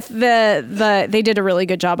 They did a really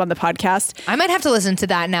good job on the podcast. I might have to listen to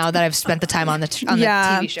that now that I've spent the time on the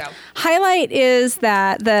TV show. Highlight is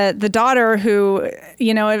that the daughter who,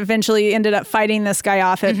 eventually ended up fighting this guy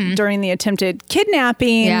off during the attempted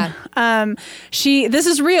kidnapping. Yeah. This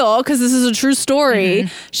is real because this is a true story.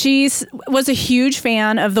 She was a huge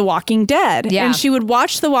fan of The Walking Dead, and she would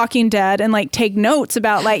watch The Walking Dead and like take notes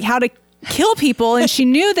about like how to kill people. And she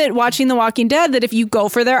knew that watching The Walking Dead, that if you go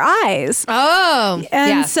for their eyes.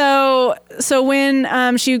 So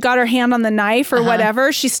when she got her hand on the knife or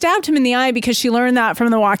whatever, she stabbed him in the eye because she learned that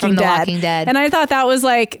from The Walking Dead. And I thought that was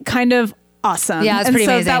like kind of awesome. Yeah, it's pretty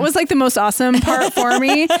amazing. That was like the most awesome part for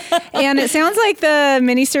me. And it sounds like the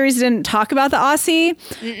miniseries didn't talk about the Aussie,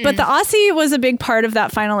 but the Aussie was a big part of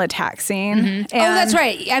that final attack scene. And that's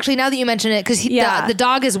right. Actually, now that you mention it, because the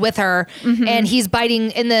dog is with her and he's biting,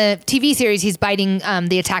 in the TV series, he's biting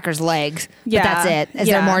the attacker's legs. But that's it. Is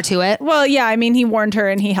there more to it? Well, yeah. I mean, he warned her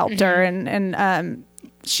and he helped her. And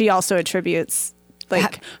she also attributes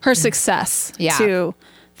like her success to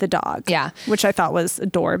the dog, which I thought was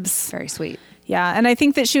adorbs. Very sweet. Yeah, and I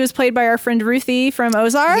think that she was played by our friend Ruthie from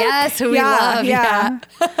Ozark. Yes, who we love. Yeah.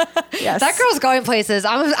 Yes. That girl's going places.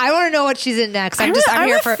 I want to know what she's in next. I'm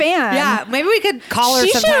here for a fan. Yeah, maybe we could call her.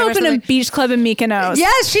 She should open a beach club in Mykonos.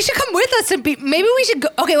 Yes, she should come with us. Maybe we should go.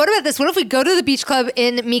 Okay, what about this? What if we go to the beach club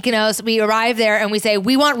in Mykonos? We arrive there and we say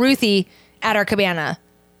we want Ruthie at our cabana.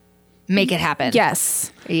 Make it happen.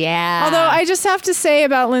 Yes. Yeah. Although I just have to say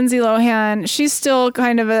about Lindsay Lohan, she's still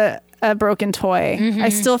kind of a broken toy. I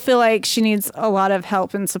still feel like she needs a lot of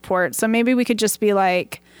help and support. So maybe we could just be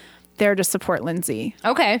like there to support Lindsay.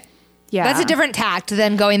 Okay. Yeah. That's a different tact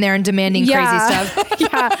than going there and demanding crazy stuff.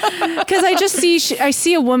 Because I just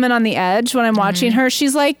see a woman on the edge when I'm watching her.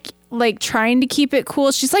 She's like trying to keep it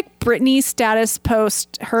cool. She's like Britney status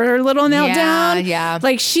post her little meltdown. Yeah.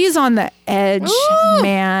 Like she's on the edge,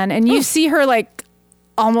 man. And you see her like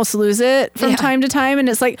almost lose it from Yeah. time to time, and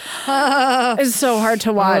it's like it's so hard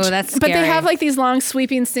to watch. Oh, that's But they scary. have like these long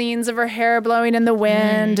sweeping scenes of her hair blowing in the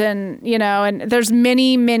wind, and and there's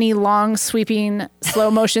many long sweeping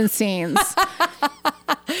slow motion scenes.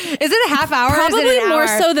 Is it a half hour? or is Probably it an more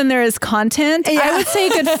hour? so than there is content. I would say a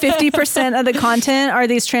good 50% of the content are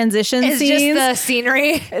these transition It's scenes. just the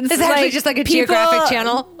scenery. It's actually like just like a people- Geographic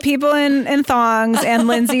Channel. People in thongs and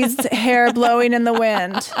Lindsay's hair blowing in the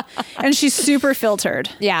wind. And she's super filtered.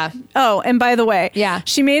 Yeah. Oh, and by the way, Yeah.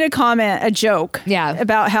 she made a comment, a joke Yeah.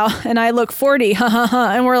 about how, and I look 40,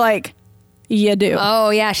 and we're like, you do. Oh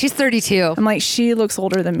yeah, she's 32. I'm like, she looks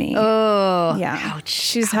older than me. Oh yeah. ouch,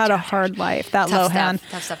 She's ouch, had a ouch, hard life, that Tough Lohan.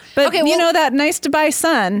 stuff, tough stuff. But Okay, you well- know that nice to buy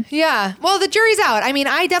son. Yeah. Well, the jury's out. I mean,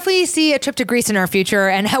 I definitely see a trip to Greece in our future,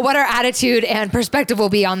 and what our attitude and perspective will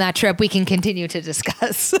be on that trip, we can continue to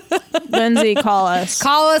discuss. Lindsay, call us.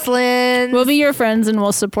 Call us, Lynn. We'll be your friends and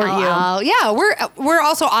we'll support you. Yeah, we're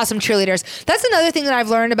also awesome cheerleaders. That's another thing that I've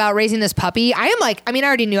learned about raising this puppy. I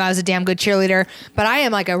already knew I was a damn good cheerleader, but I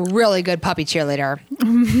am like a really good puppy cheerleader.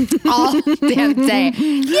 All damn day.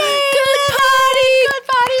 Yay, good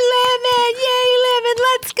potty, Lemon. Yay, Lemon,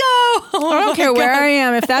 let's go. I don't care where I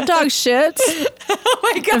am. If that dog shits, Oh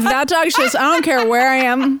my god. if that dog shits, I don't care where I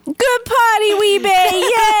am. Good potty, Weebay.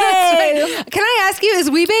 Yay. Can I ask you, is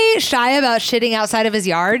Weebay shy about shitting outside of his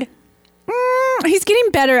yard? He's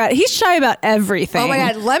getting better at it. He's shy about everything. Oh my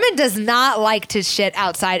God. Lemon does not like to shit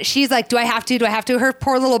outside. She's like, do I have to? Do I have to? Her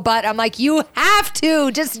poor little butt. I'm like, you have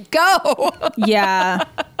to. Just go. Yeah.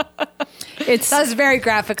 That's very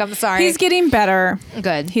graphic. I'm sorry. He's getting better.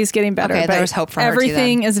 good. He's getting better. Okay, but there's hope for her too,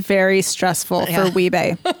 everything is very stressful Yeah. for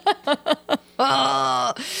Weebay.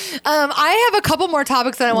 I have a couple more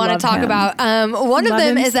topics that I want Love to talk him. about. One of Love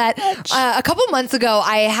them him is that so a couple months ago,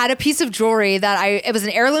 I had a piece of jewelry that it was an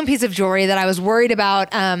heirloom piece of jewelry that I was worried about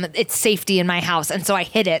its safety in my house. And so I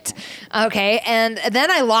hid it. Okay. And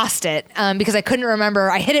then I lost it because I couldn't remember.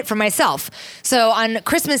 I hid it from myself. So on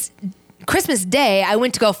Christmas Day, I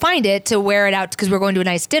went to go find it to wear it out because we were going to a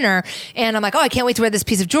nice dinner. And I'm like, oh, I can't wait to wear this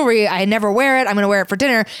piece of jewelry. I never wear it. I'm going to wear it for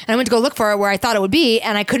dinner. And I went to go look for it where I thought it would be,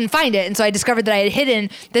 and I couldn't find it. And so I discovered that I had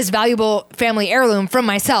hidden this valuable family heirloom from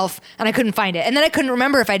myself, and I couldn't find it. And then I couldn't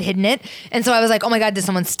remember if I'd hidden it. And so I was like, oh my God, did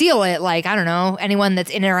someone steal it? Like, I don't know, anyone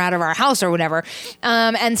that's in or out of our house or whatever.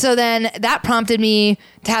 And so then that prompted me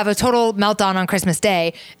to have a total meltdown on Christmas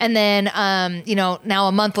Day. And then, now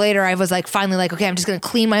a month later, I was like, finally like, okay, I'm just going to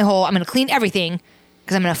clean I'm going to clean everything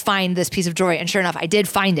because I'm going to find this piece of jewelry. And sure enough, I did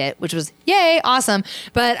find it, which was yay, awesome.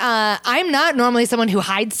 But I'm not normally someone who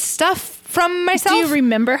hides stuff from myself. Do you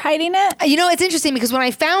remember hiding it? It's interesting because when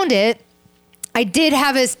I found it, I did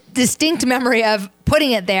have a distinct memory of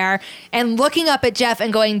putting it there and looking up at Jeff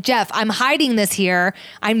and going, Jeff, I'm hiding this here.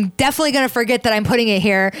 I'm definitely going to forget that I'm putting it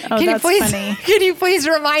here. Oh, that's funny. Can you please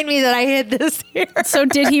remind me that I hid this here? So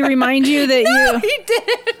did he remind you that No, you... he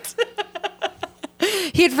didn't.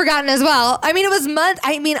 He had forgotten as well. I mean, it was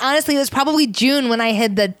honestly, it was probably June when I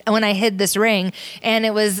hid this ring, and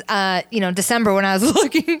it was December when I was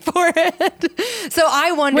looking for it. So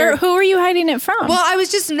I wonder Who were you hiding it from? Well, I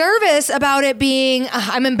was just nervous about it being.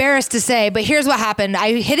 I'm embarrassed to say, but here's what happened.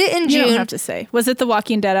 I hid it in you June. don't have to say. Was it The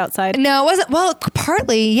Walking Dead outside? No, it wasn't. Well,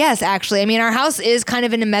 partly yes, actually. I mean, our house is kind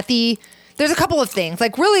of in a methy. There's a couple of things.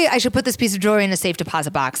 Like, really, I should put this piece of jewelry in a safe deposit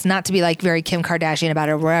box. Not to be like very Kim Kardashian about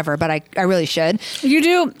it or wherever, but I really should. You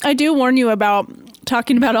do. I do warn you about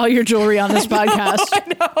talking about all your jewelry on this podcast.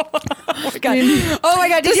 Oh my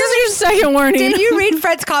God! This is your second warning. Did you read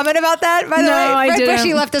Fred's comment about that? By the No, way, I Fred didn't.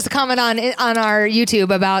 Bushy left us a comment on our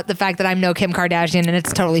YouTube about the fact that I'm no Kim Kardashian, and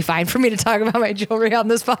it's totally fine for me to talk about my jewelry on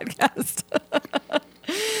this podcast.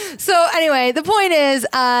 So anyway, the point is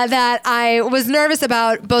that I was nervous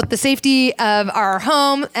about both the safety of our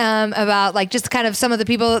home, about like just kind of some of the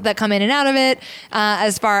people that come in and out of it,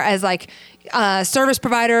 as far as like service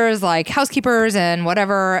providers, like housekeepers and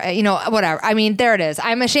whatever, whatever. I mean, there it is.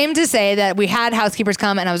 I'm ashamed to say that we had housekeepers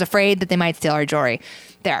come and I was afraid that they might steal our jewelry.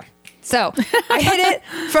 There. So I hid it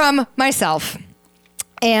from myself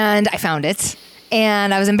and I found it.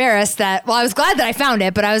 And I was embarrassed I was glad that I found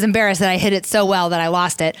it, but I was embarrassed that I hid it so well that I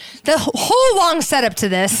lost it. The whole long setup to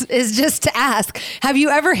this is just to ask, have you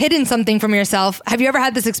ever hidden something from yourself? Have you ever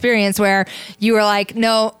had this experience where you were like,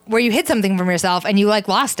 no, where you hid something from yourself and you like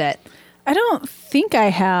lost it? I don't think I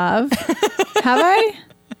have. Have I?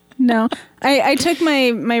 No. I took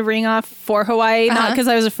my ring off for Hawaii, not because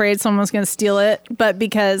I was afraid someone was going to steal it, but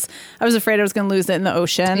because I was afraid I was going to lose it in the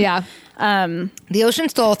ocean. Yeah. The ocean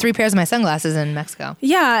stole 3 pairs of my sunglasses in Mexico.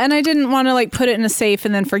 Yeah, and I didn't want to like put it in a safe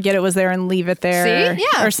and then forget it was there and leave it there. See?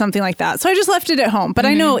 Yeah. Or something like that. So I just left it at home, but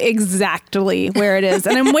I know exactly where it is.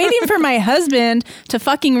 And I'm waiting for my husband to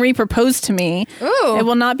fucking re-propose to me. Ooh. It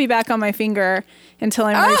will not be back on my finger until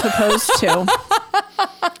I'm re-proposed to.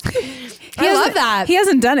 I love that. He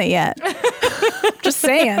hasn't done it yet. Just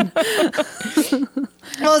saying.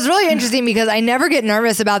 Well, it's really interesting because I never get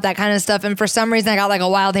nervous about that kind of stuff. And for some reason, I got like a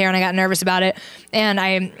wild hair and I got nervous about it. And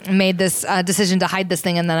I made this decision to hide this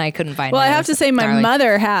thing and then I couldn't find it. Well, I have to say my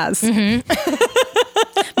mother has.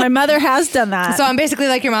 My mother has done that. So I'm basically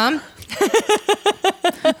like your mom.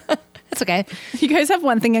 It's okay. You guys have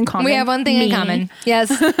one thing in common. We have one thing in common. Yes,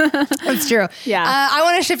 that's true. Yeah. I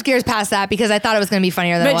want to shift gears past that because I thought it was going to be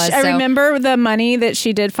funnier than it was. I remember the money that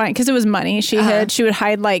she did find, because it was money she hid. She would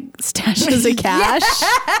hide like stashes of cash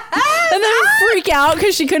and then freak out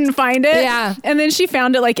because she couldn't find it. Yeah. And then she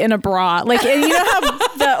found it like in a bra. Like, and you know how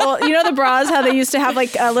the bras, how they used to have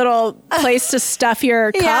like a little place to stuff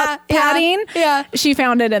your cup padding? Yeah. She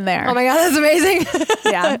found it in there. Oh my God, that's amazing.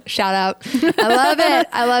 Yeah. Shout out. I love it.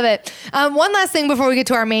 I love it. One last thing before we get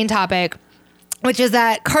to our main topic, which is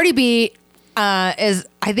that Cardi B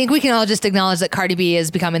I think we can all just acknowledge that Cardi B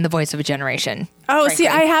is becoming the voice of a generation. Oh, frankly. see,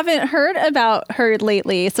 I haven't heard about her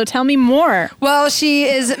lately, so tell me more. Well, she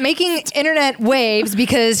is making internet waves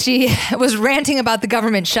because she was ranting about the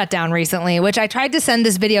government shutdown recently, which I tried to send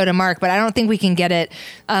this video to Mark, but I don't think we can get it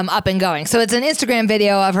up and going. So it's an Instagram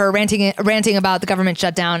video of her ranting about the government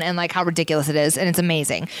shutdown and like how ridiculous it is, and it's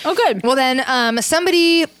amazing. Oh, good. Well, then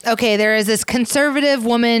there is this conservative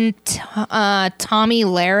woman, Tommy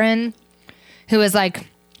Lahren, who is like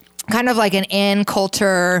kind of like an Ann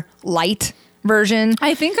Coulter light version.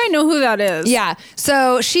 I think I know who that is. Yeah.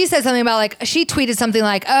 So she said something about like, she tweeted something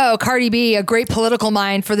like, oh, Cardi B, a great political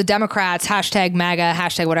mind for the Democrats, hashtag MAGA,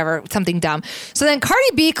 hashtag whatever, something dumb. So then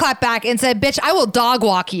Cardi B clapped back and said, bitch, I will dog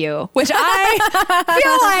walk you, which I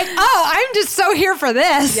feel like, oh, I'm just so here for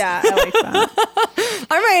this. Yeah, I like that.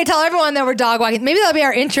 I'm ready to tell everyone that we're dog walking. Maybe that'll be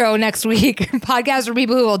our intro next week. Podcast for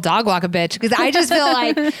people who will dog walk a bitch. Because I just feel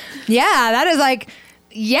like, yeah, that is like,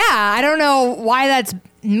 yeah, I don't know why that's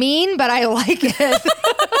mean, but I like it.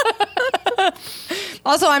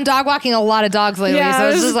 Also, I'm dog walking a lot of dogs lately, so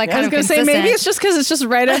it's just like kind of consistent. Say, maybe it's just because it's just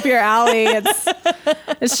right up your alley.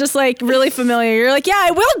 It's just like really familiar. You're like, yeah,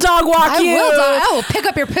 I will dog walk you. I will pick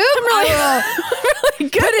up your poop. I will really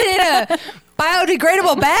put it in a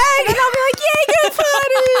biodegradable bag, and I'll be like, yay, good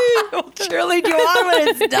potty. I will cheerlead you on when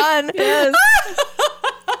it's done. Yes.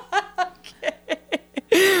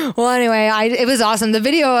 Well, anyway, it was awesome. The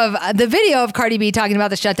video of Cardi B talking about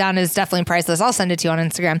the shutdown is definitely priceless. I'll send it to you on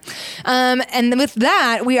Instagram. And with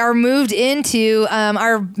that, we are moved into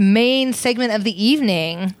our main segment of the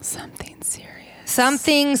evening. Something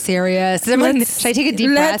serious. Should I take a deep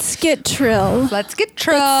breath? Let's get trill. Let's get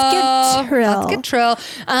trill.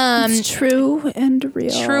 It's true and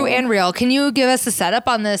real. True and real. Can you give us a setup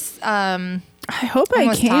on this? I hope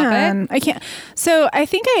I can. I can't. So I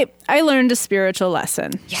think I learned a spiritual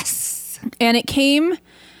lesson. Yes. And it came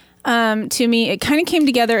to me. It kind of came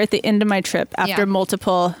together at the end of my trip after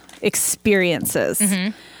multiple experiences.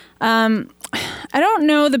 Mm-hmm. I don't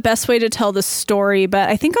know the best way to tell the story, but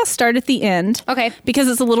I think I'll start at the end. Okay. Because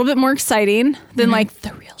it's a little bit more exciting than like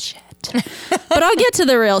the real shit. But I'll get to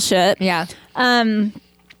the real shit. Yeah.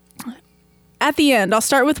 At the end, I'll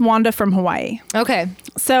start with Wanda from Hawaii. Okay.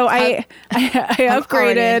 So I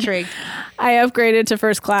upgraded. I upgraded to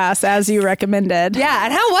first class as you recommended. Yeah,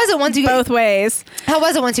 and how was it once you both ways? How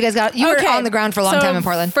was it once you guys got? You were on the ground for a long time in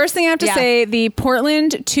Portland. First thing I have to say, the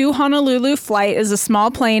Portland to Honolulu flight is a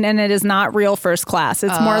small plane, and it is not real first class.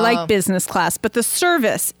 It's more like business class, but the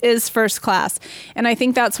service is first class, and I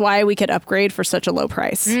think that's why we could upgrade for such a low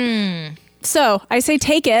price. So I say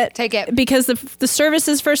take it. Take it. Because the service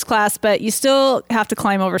is first class, but you still have to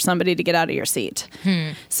climb over somebody to get out of your seat.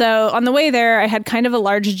 So on the way there, I had kind of a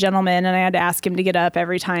large gentleman, and I had to ask him to get up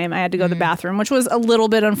every time I had to go to the bathroom, which was a little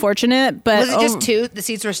bit unfortunate. But was it just two? The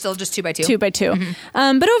seats were still just 2 by 2? 2 by 2.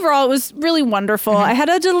 But overall, it was really wonderful. I had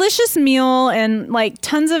a delicious meal and like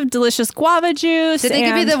tons of delicious guava juice. Did they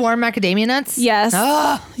give you the warm macadamia nuts? Yes.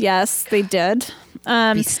 Oh. Yes, they did.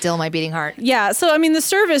 Be still my beating heart. Yeah. So, I mean, the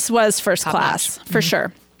service was first Top class notch. for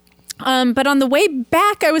sure. But on the way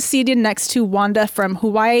back, I was seated next to Wanda from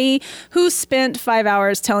Hawaii, who spent 5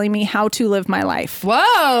 hours telling me how to live my life.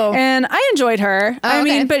 Whoa. And I enjoyed her. Oh, I okay.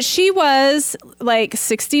 mean, but she was like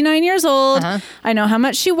 69 years old. I know how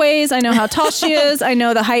much she weighs. I know how tall she is. I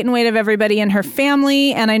know the height and weight of everybody in her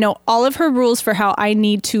family. And I know all of her rules for how I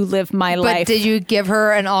need to live my But life. did you give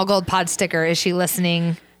her an all gold pod sticker? Is she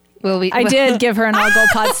listening? I did give her an all gold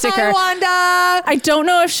pod sticker. Hi, Wanda. I don't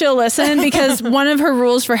know if she'll listen because one of her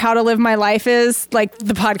rules for how to live my life is like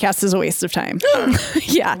the podcast is a waste of time.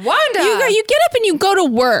 Yeah. Wanda. You get up and you go to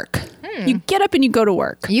work. You get up and you go to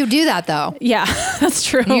work. You do that though. Yeah, that's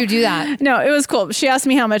true. You do that. No, it was cool. She asked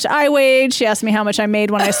me how much I weighed. She asked me how much I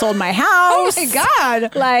made when I sold my house. Oh my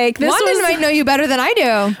God. Like this Wanda might know you better than I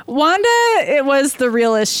do. Wanda, it was the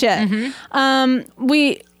realest shit.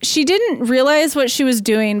 She didn't realize what she was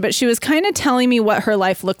doing, but she was kind of telling me what her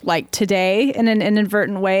life looked like today in an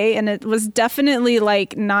inadvertent way. And it was definitely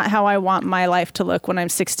like not how I want my life to look when I'm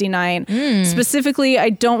 69. Specifically, I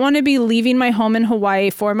don't want to be leaving my home in Hawaii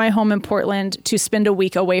for my home in Portland to spend a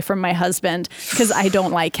week away from my husband because I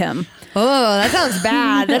don't like him. Oh, that sounds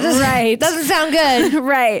bad. That doesn't, Right. doesn't sound good.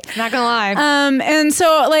 Right. Not gonna lie. And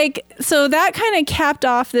so that kind of capped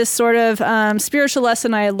off this sort of spiritual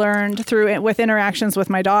lesson I learned through it with interactions with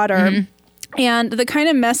my daughter. And the kind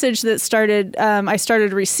of message that I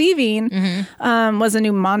started receiving was a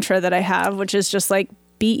new mantra that I have, which is just like,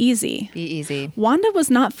 be easy. Be easy. Wanda was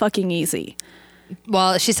not fucking easy.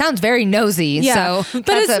 Well, she sounds very nosy. Yeah, So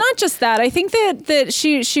but it's not just that. I think that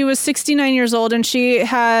she was 69 years old and she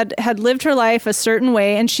had lived her life a certain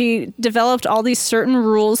way and she developed all these certain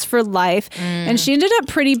rules for life and she ended up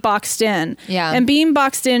pretty boxed in. Yeah. And being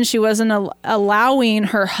boxed in, she wasn't allowing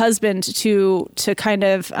her husband to kind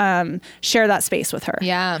of share that space with her.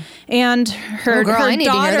 Yeah. And her girl, I need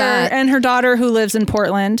to hear daughter that. and her daughter who lives in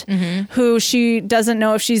Portland, who she doesn't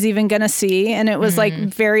know if she's even going to see. And it was like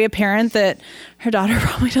very apparent that her daughter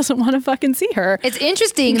probably doesn't want to fucking see her. It's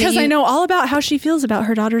interesting Because I know all about how she feels about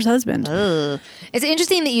her daughter's husband. It's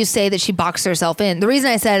interesting that you say that she boxed herself in. The reason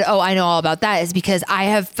I said, oh, I know all about that is because I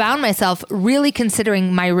have found myself really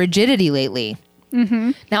considering my rigidity lately.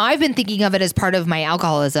 Now, I've been thinking of it as part of my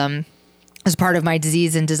alcoholism, as part of my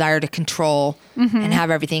disease and desire to control and have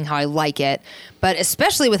everything how I like it. But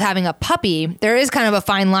especially with having a puppy, there is kind of a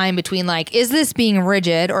fine line between like, is this being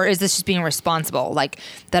rigid or is this just being responsible? Like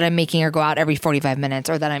that I'm making her go out every 45 minutes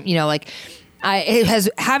or that I'm,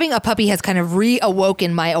 having a puppy has kind of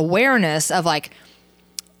reawoken my awareness of like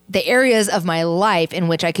the areas of my life in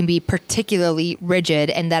which I can be particularly rigid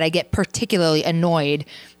and that I get particularly annoyed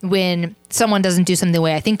when someone doesn't do something the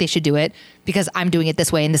way I think they should do it because I'm doing it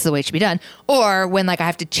this way and this is the way it should be done. Or when like I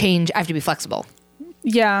have to change, I have to be flexible.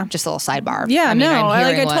 Yeah. Just a little sidebar. Yeah, I mean,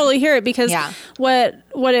 I totally hear it because Yeah. what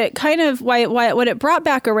it brought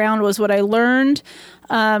back around was what I learned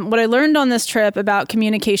on this trip about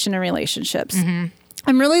communication and relationships.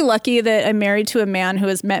 I'm really lucky that I'm married to a man who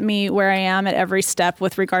has met me where I am at every step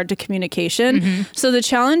with regard to communication. So the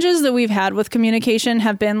challenges that we've had with communication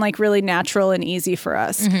have been like really natural and easy for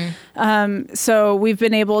us. So we've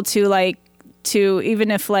been able to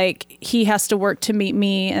even if like he has to work to meet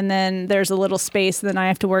me and then there's a little space, then I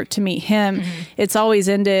have to work to meet him. It's always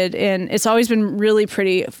ended and it's always been really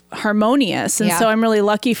pretty harmonious. And so I'm really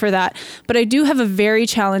lucky for that. But I do have a very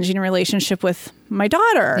challenging relationship with my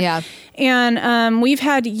daughter. Yeah. And we've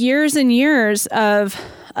had years and years of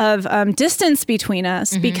distance between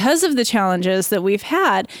us because of the challenges that we've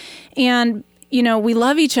had. And we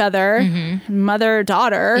love each other, mother,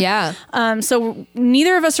 daughter. Yeah. So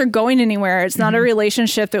neither of us are going anywhere. It's not a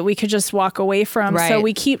relationship that we could just walk away from. Right. So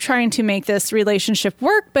we keep trying to make this relationship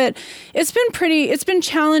work, but it's been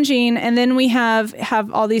challenging. And then we have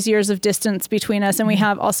all these years of distance between us and we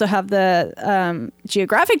also have the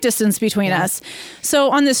geographic distance between us.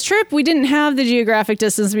 So on this trip, we didn't have the geographic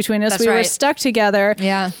distance between us. That's we were right. stuck together.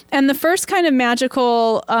 Yeah. And the first kind of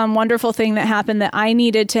magical, wonderful thing that happened that I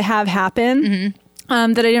needed to have happen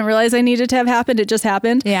that I didn't realize I needed to have happened, it just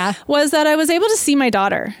happened, was that I was able to see my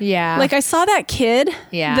daughter. Yeah. Like I saw that kid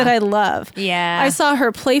that I love. Yeah. I saw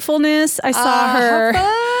her playfulness. I saw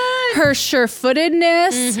her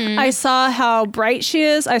sure-footedness. I saw how bright she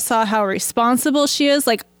is. I saw how responsible she is.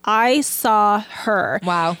 Like I saw her.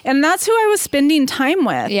 Wow. And that's who I was spending time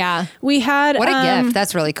with. Yeah. We had... What a gift.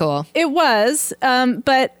 That's really cool. It was,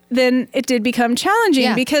 but then it did become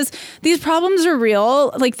challenging because these problems are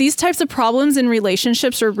real. Like these types of problems in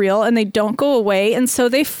relationships are real and they don't go away. And so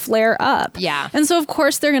they flare up. Yeah. And so of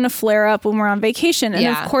course they're going to flare up when we're on vacation. And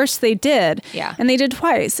of course they did. Yeah. And they did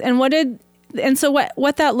twice. And what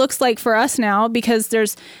that looks like for us now, because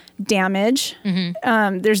there's damage.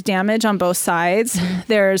 There's damage on both sides.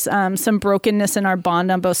 There's some brokenness in our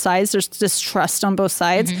bond on both sides. There's distrust on both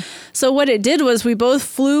sides. So what it did was we both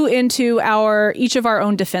flew into each of our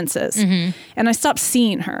own defenses. And I stopped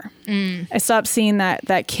seeing her. I stopped seeing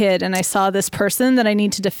that kid, and I saw this person that I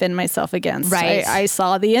need to defend myself against. Right. I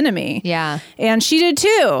saw the enemy. Yeah. And she did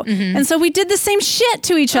too. And so we did the same shit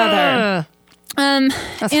to each other.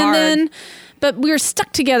 That's and hard. then, but we were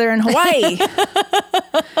stuck together in Hawaii.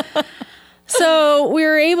 So we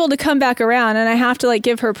were able to come back around, and I have to like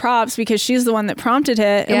give her props because she's the one that prompted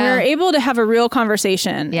it. And we were able to have a real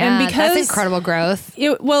conversation. Yeah, and because that's incredible growth.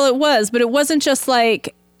 It was, but it wasn't just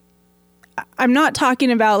like, I'm not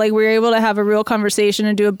talking about like we were able to have a real conversation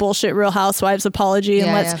and do a bullshit Real Housewives apology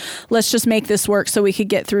and let's just make this work so we could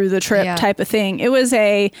get through the trip type of thing. It was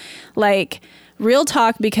a like real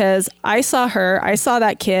talk because I saw her, I saw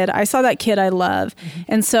that kid I love.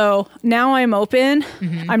 And so now I'm open.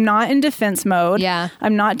 I'm not in defense mode. Yeah.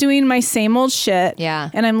 I'm not doing my same old shit. Yeah.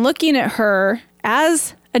 And I'm looking at her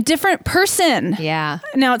as a different person. Yeah.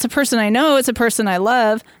 Now it's a person I know, it's a person I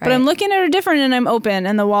love, but Right. I'm looking at her different and I'm open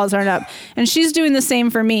and the walls aren't up. And she's doing the same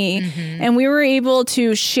for me. And we were able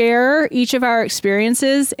to share each of our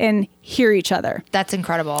experiences and hear each other. That's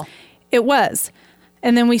incredible. It was.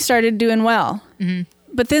 And then we started doing well.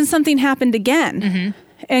 But then something happened again.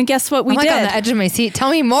 And guess what we I'm like did? on the edge of my seat. Tell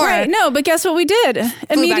me more. Right. No, but guess what we did?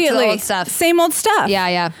 Immediately. old stuff. Same old stuff.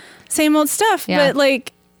 Yeah. Same old stuff. Yeah. But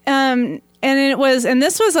like, and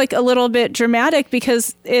this was like a little bit dramatic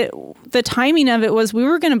because the timing of it was we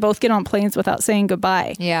were going to both get on planes without saying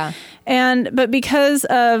goodbye. Yeah. But because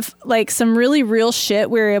of like some really real shit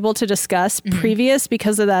we were able to discuss previous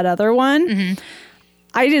because of that other one,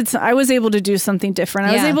 I was able to do something different.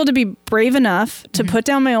 I was able to be brave enough to put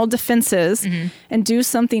down my old defenses and do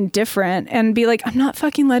something different and be like, I'm not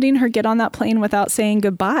fucking letting her get on that plane without saying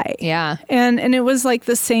goodbye. Yeah. And it was like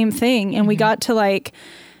the same thing. And we got to like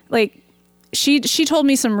she told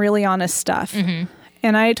me some really honest stuff.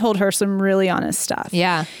 And I told her some really honest stuff.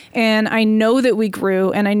 Yeah. And I know that we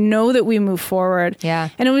grew and I know that we moved forward. Yeah.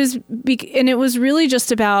 And it was really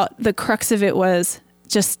just about the crux of it was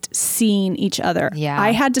just seeing each other. Yeah.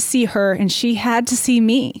 I had to see her and she had to see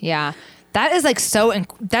me. Yeah. That is like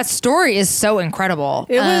that story is so incredible.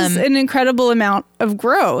 It was an incredible amount of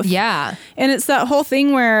growth. Yeah. And it's that whole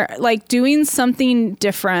thing where like doing something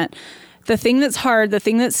different, the thing that's hard, the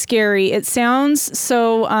thing that's scary, it sounds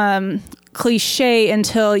so cliche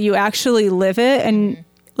until you actually live it and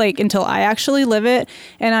like until I actually live it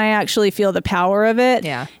and I actually feel the power of it.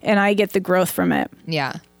 Yeah. And I get the growth from it.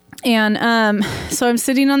 Yeah. And so I'm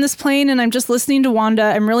sitting on this plane and I'm just listening to Wanda.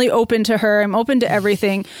 I'm really open to her. I'm open to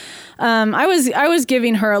everything. I was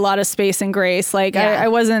giving her a lot of space and grace. Like I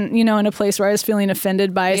wasn't, in a place where I was feeling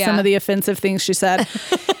offended by some of the offensive things she said.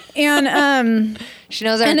 And she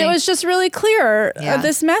knows everything. and it was just really clear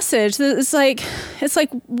this message. It's like,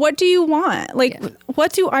 what do you want? Like,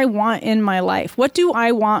 what do I want in my life? What do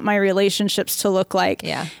I want my relationships to look like?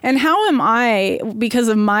 Yeah. And how am I, because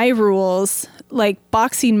of my rules, like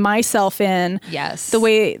boxing myself in Yes. the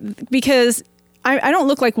way, because I don't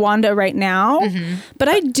look like Wanda right now, but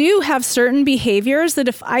I do have certain behaviors that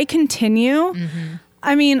if I continue,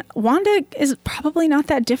 I mean, Wanda is probably not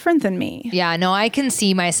that different than me. Yeah, no, I can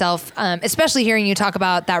see myself, especially hearing you talk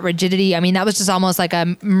about that rigidity. I mean, that was just almost like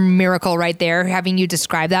a miracle right there, having you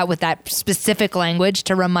describe that with that specific language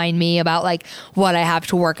to remind me about like what I have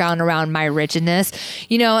to work on around my rigidness,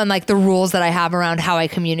 and like the rules that I have around how I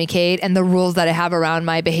communicate and the rules that I have around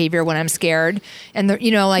my behavior when I'm scared and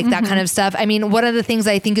like that kind of stuff. I mean, one of the things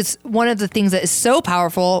that is so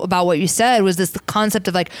powerful about what you said was this concept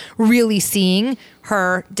of like really seeing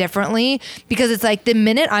her differently, because it's like the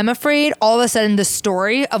minute I'm afraid, all of a sudden the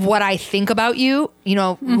story of what I think about you,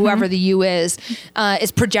 whoever the you is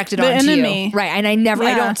projected The onto enemy. you. Right. And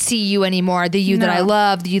I don't see you anymore. The you that I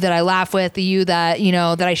love, the you that I laugh with, the you that,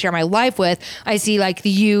 that I share my life with. I see like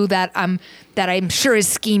the you that I'm sure is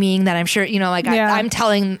scheming, that I'm sure, I'm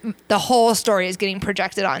telling the whole story is getting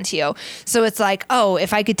projected onto you. So it's like, oh,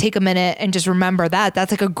 if I could take a minute and just remember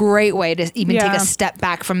that's like a great way to even take a step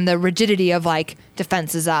back from the rigidity of like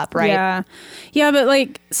defenses up, right? Yeah. Yeah, but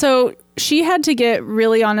like, so she had to get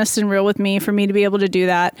really honest and real with me for me to be able to do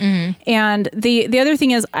that. And the other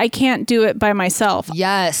thing is I can't do it by myself.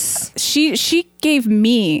 Yes. She gave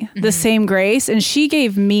me the same grace and she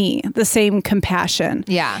gave me the same compassion.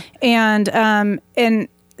 Yeah. And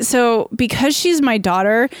so because she's my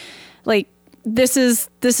daughter, like this is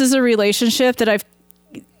a relationship that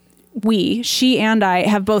she and I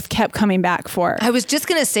have both kept coming back for. I was just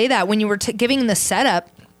going to say that when you were giving the setup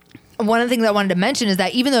one of the things I wanted to mention is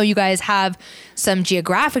that even though you guys have some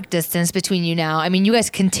geographic distance between you now, I mean, you guys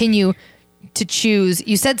continue to choose.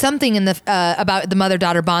 You said something in the about the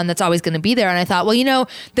mother-daughter bond that's always going to be there, and I thought, well, you know,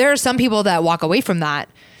 there are some people that walk away from that,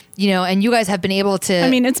 you know, and you guys have been able to. I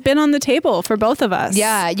mean, it's been on the table for both of us.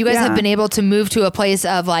 Yeah, you guys have been able to move to a place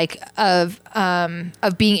of like of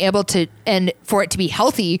being able to, and for it to be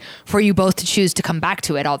healthy for you both to choose to come back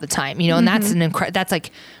to it all the time, you know, and that's that's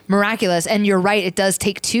like miraculous. And you're right, it does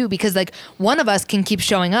take two, because like one of us can keep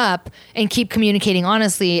showing up and keep communicating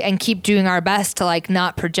honestly and keep doing our best to like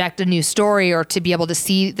not project a new story or to be able to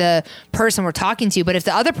see the person we're talking to. But if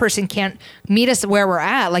the other person can't meet us where we're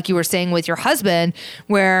at, like you were saying with your husband,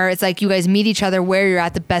 where it's like you guys meet each other where you're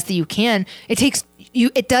at the best that you can,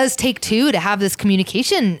 it does take two to have this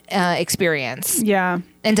communication experience. Yeah.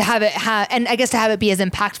 And to have it and I guess to have it be as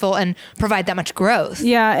impactful and provide that much growth.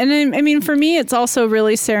 Yeah. And I mean, for me, it's also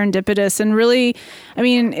really serendipitous and really, I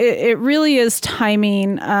mean, it really is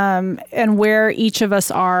timing and where each of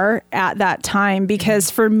us are at that time.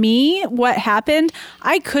 Because for me, what happened,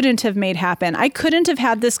 I couldn't have made happen. I couldn't have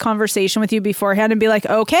had this conversation with you beforehand and be like,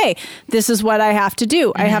 okay, this is what I have to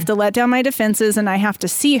do. I have to let down my defenses and I have to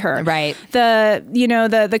see her. Right.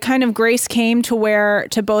 The kind of grace came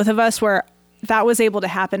to both of us where that was able to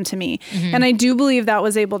happen to me. And I do believe that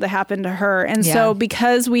was able to happen to her. And so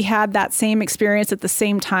because we had that same experience at the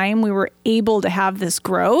same time, we were able to have this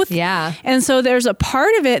growth. Yeah. And so there's a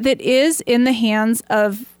part of it that is in the hands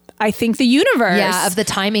of, I think, the universe. Yeah, of the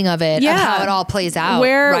timing of it, of how it all plays out.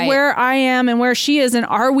 Where I am and where she is, and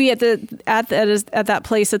are we at that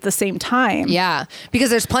place at the same time? Yeah,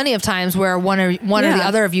 because there's plenty of times where one or the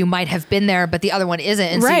other of you might have been there, but the other one isn't,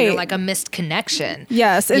 and so you're like a missed connection.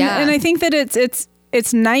 Yes, and I think that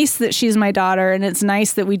it's nice that she's my daughter, and it's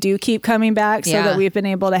nice that we do keep coming back so that we've been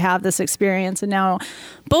able to have this experience. And now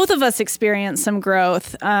both of us experience some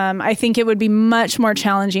growth. I think it would be much more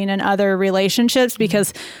challenging in other relationships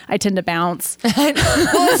because I tend to bounce. Well,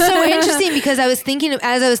 it's so interesting because as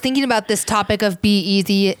I was thinking about this topic of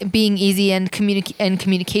being easy and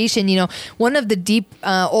communication, you know, one of the deep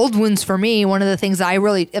old wounds for me, one of the things that I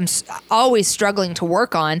really am always struggling to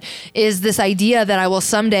work on is this idea that I will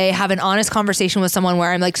someday have an honest conversation with someone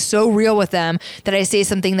where I'm like so real with them that I say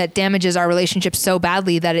something that damages our relationship so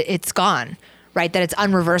badly that it's gone, right? That it's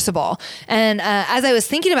unreversible. And as I was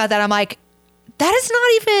thinking about that, I'm like, that is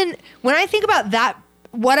not even, when I think about that,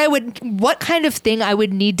 what kind of thing I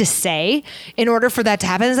would need to say in order for that to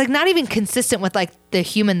happen is like not even consistent with like the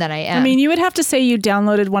human that I am. I mean, you would have to say you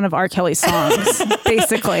downloaded one of R. Kelly's songs,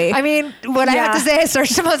 basically. I mean, what I have to say, I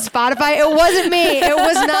searched him on Spotify. It wasn't me. It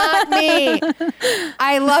was not me.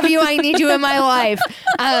 I love you. I need you in my life.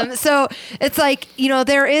 So it's like, you know,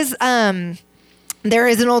 there is an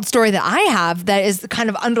old story that I have that is kind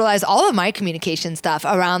of underlies all of my communication stuff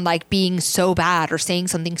around like being so bad or saying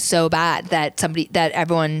something so bad that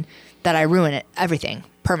I ruin everything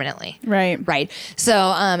permanently. Right.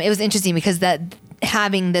 So it was interesting because that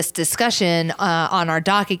having this discussion on our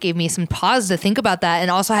docket gave me some pause to think about that,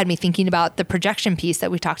 and also had me thinking about the projection piece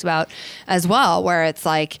that we talked about as well, where it's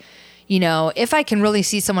like, you know, if I can really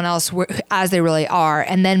see someone else as they really are,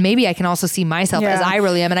 and then maybe I can also see myself as I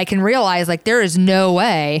really am, and I can realize like there is no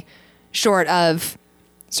way short of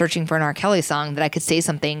searching for an R. Kelly song that I could say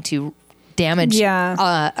something to damage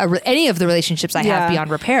any of the relationships I have beyond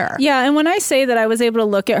repair. Yeah, and when I say that I was able to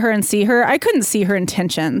look at her and see her, I couldn't see her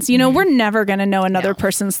intentions. You know, we're never going to know another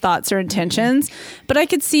person's thoughts or intentions, but I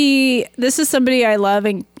could see this is somebody I love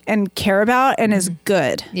and care about and is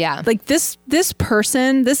good. Yeah. Like this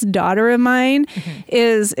person, this daughter of mine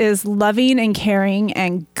is loving and caring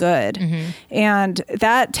and good. And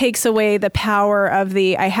that takes away the power of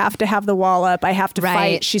I have to have the wall up. I have to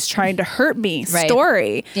fight. She's trying to hurt me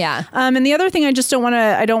story. Yeah. And the other thing I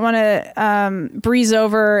don't want to breeze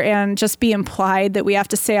over and just be implied that we have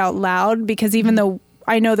to say out loud, because even though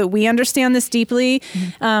I know that we understand this deeply,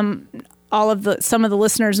 some of the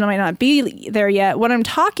listeners might not be there yet. What I'm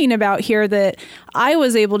talking about here that I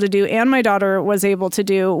was able to do and my daughter was able to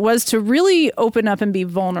do was to really open up and be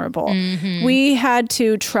vulnerable. We had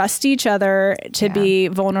to trust each other to be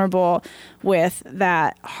vulnerable with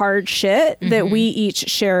that hard shit that we each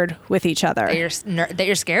shared with each other. That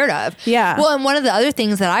you're scared of. Yeah. Well, and one of the other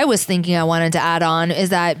things that I was thinking I wanted to add on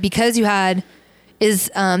is that because you had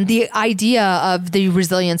the idea of the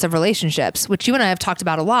resilience of relationships, which you and I have talked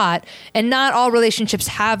about a lot, and not all relationships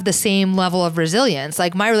have the same level of resilience.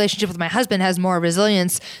 Like my relationship with my husband has more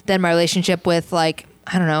resilience than my relationship with like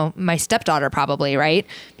I don't know, my stepdaughter probably, right?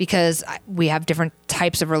 Because we have different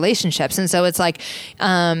types of relationships. And so it's like,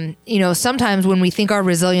 sometimes when we think our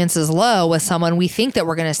resilience is low with someone, we think that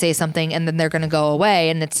we're going to say something and then they're going to go away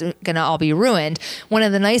and it's going to all be ruined. One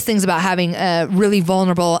of the nice things about having a really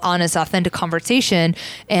vulnerable, honest, authentic conversation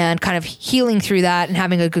and kind of healing through that and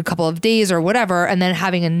having a good couple of days or whatever, and then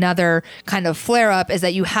having another kind of flare up is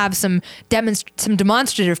that you have some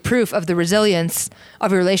demonstrative proof of the resilience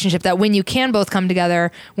of your relationship, that when you can both come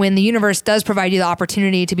together, when the universe does provide you the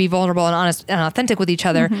opportunity to be vulnerable and honest and authentic with each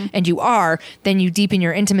other, and you are, then you deepen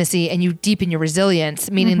your intimacy and you deepen your resilience,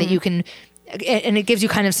 meaning that you can, and it gives you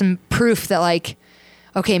kind of some proof that like,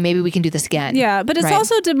 okay, maybe we can do this again. Yeah, but it's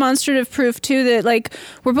also demonstrative proof too that like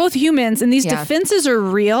we're both humans and these defenses are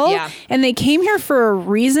real and they came here for a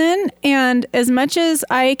reason. And as much as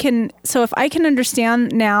I can, so if I can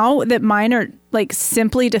understand now that mine are like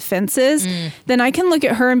simply defenses, then I can look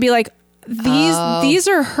at her and be like, these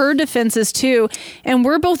are her defenses too, and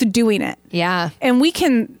we're both doing it. Yeah. And we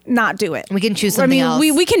can not do it. We can choose something else.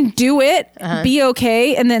 We can do it, be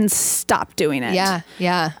okay, and then stop doing it. Yeah.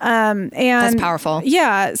 Yeah. And that's powerful.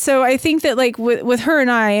 Yeah. So I think that like with her and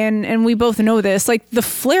I, and we both know this, like the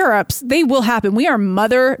flare-ups, they will happen. We are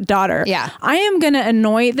mother-daughter. Yeah. I am going to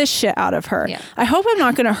annoy the shit out of her. Yeah. I hope I'm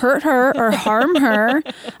not going to hurt her or harm her.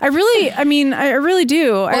 I really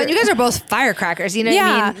do. Well, you guys are both firecrackers. You know what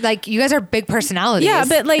I mean? Like you guys are big personalities. Yeah,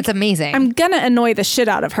 but like it's amazing. I'm gonna annoy the shit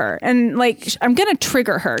out of her, and like I'm gonna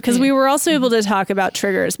trigger her because we were also able to talk about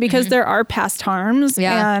triggers because there are past harms,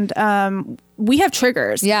 and we have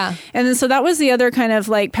triggers. Yeah, and then so that was the other kind of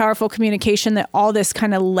like powerful communication that all this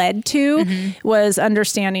kind of led to was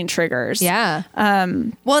understanding triggers. Yeah.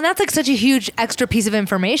 Well, and that's like such a huge extra piece of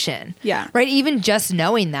information. Yeah. Right. Even just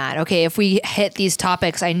knowing that, okay, if we hit these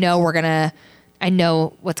topics, I know what's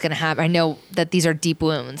gonna happen. I know that these are deep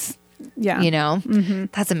wounds. Yeah. You know,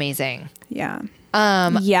 that's amazing. Yeah.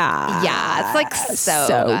 Yeah. It's like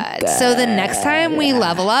so good. So the next time we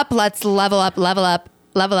level up, let's level up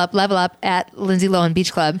at Lindsay Lohan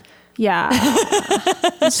Beach Club. Yeah.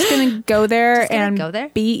 I'm just going to go there and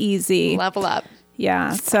be easy. Level up.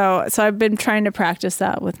 Yeah. So I've been trying to practice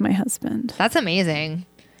that with my husband. That's amazing.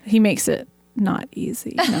 He makes it not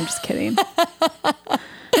easy. No, I'm just kidding.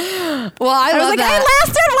 Well, I love that. I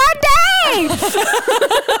lasted 1 day.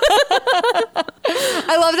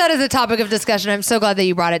 I love that as a topic of discussion. I'm so glad that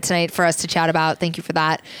you brought it tonight for us to chat about. Thank you for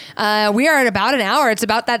that. We are at about an hour. It's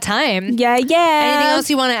about that time. Yeah. Anything else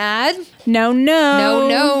you want to add? No.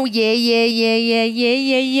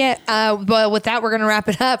 Yeah. But with that, we're going to wrap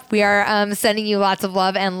it up. We are sending you lots of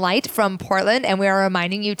love and light from Portland, and we are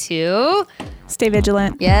reminding you to stay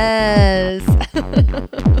vigilant. Yes.